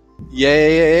now.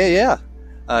 Yeah.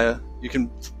 You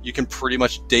can pretty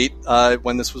much date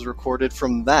when this was recorded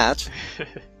from that.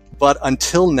 But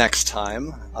until next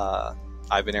time,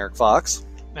 I've been Eric Fox.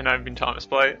 And I've been Thomas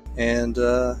Blight. And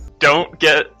don't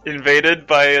get invaded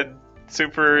by a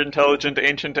super intelligent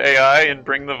ancient AI and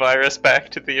bring the virus back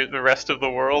to the rest of the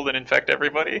world and infect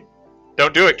everybody.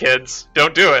 Don't do it, kids.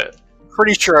 Don't do it.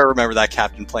 Pretty sure I remember that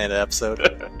Captain Planet episode.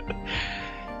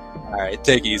 Alright,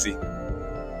 take it easy.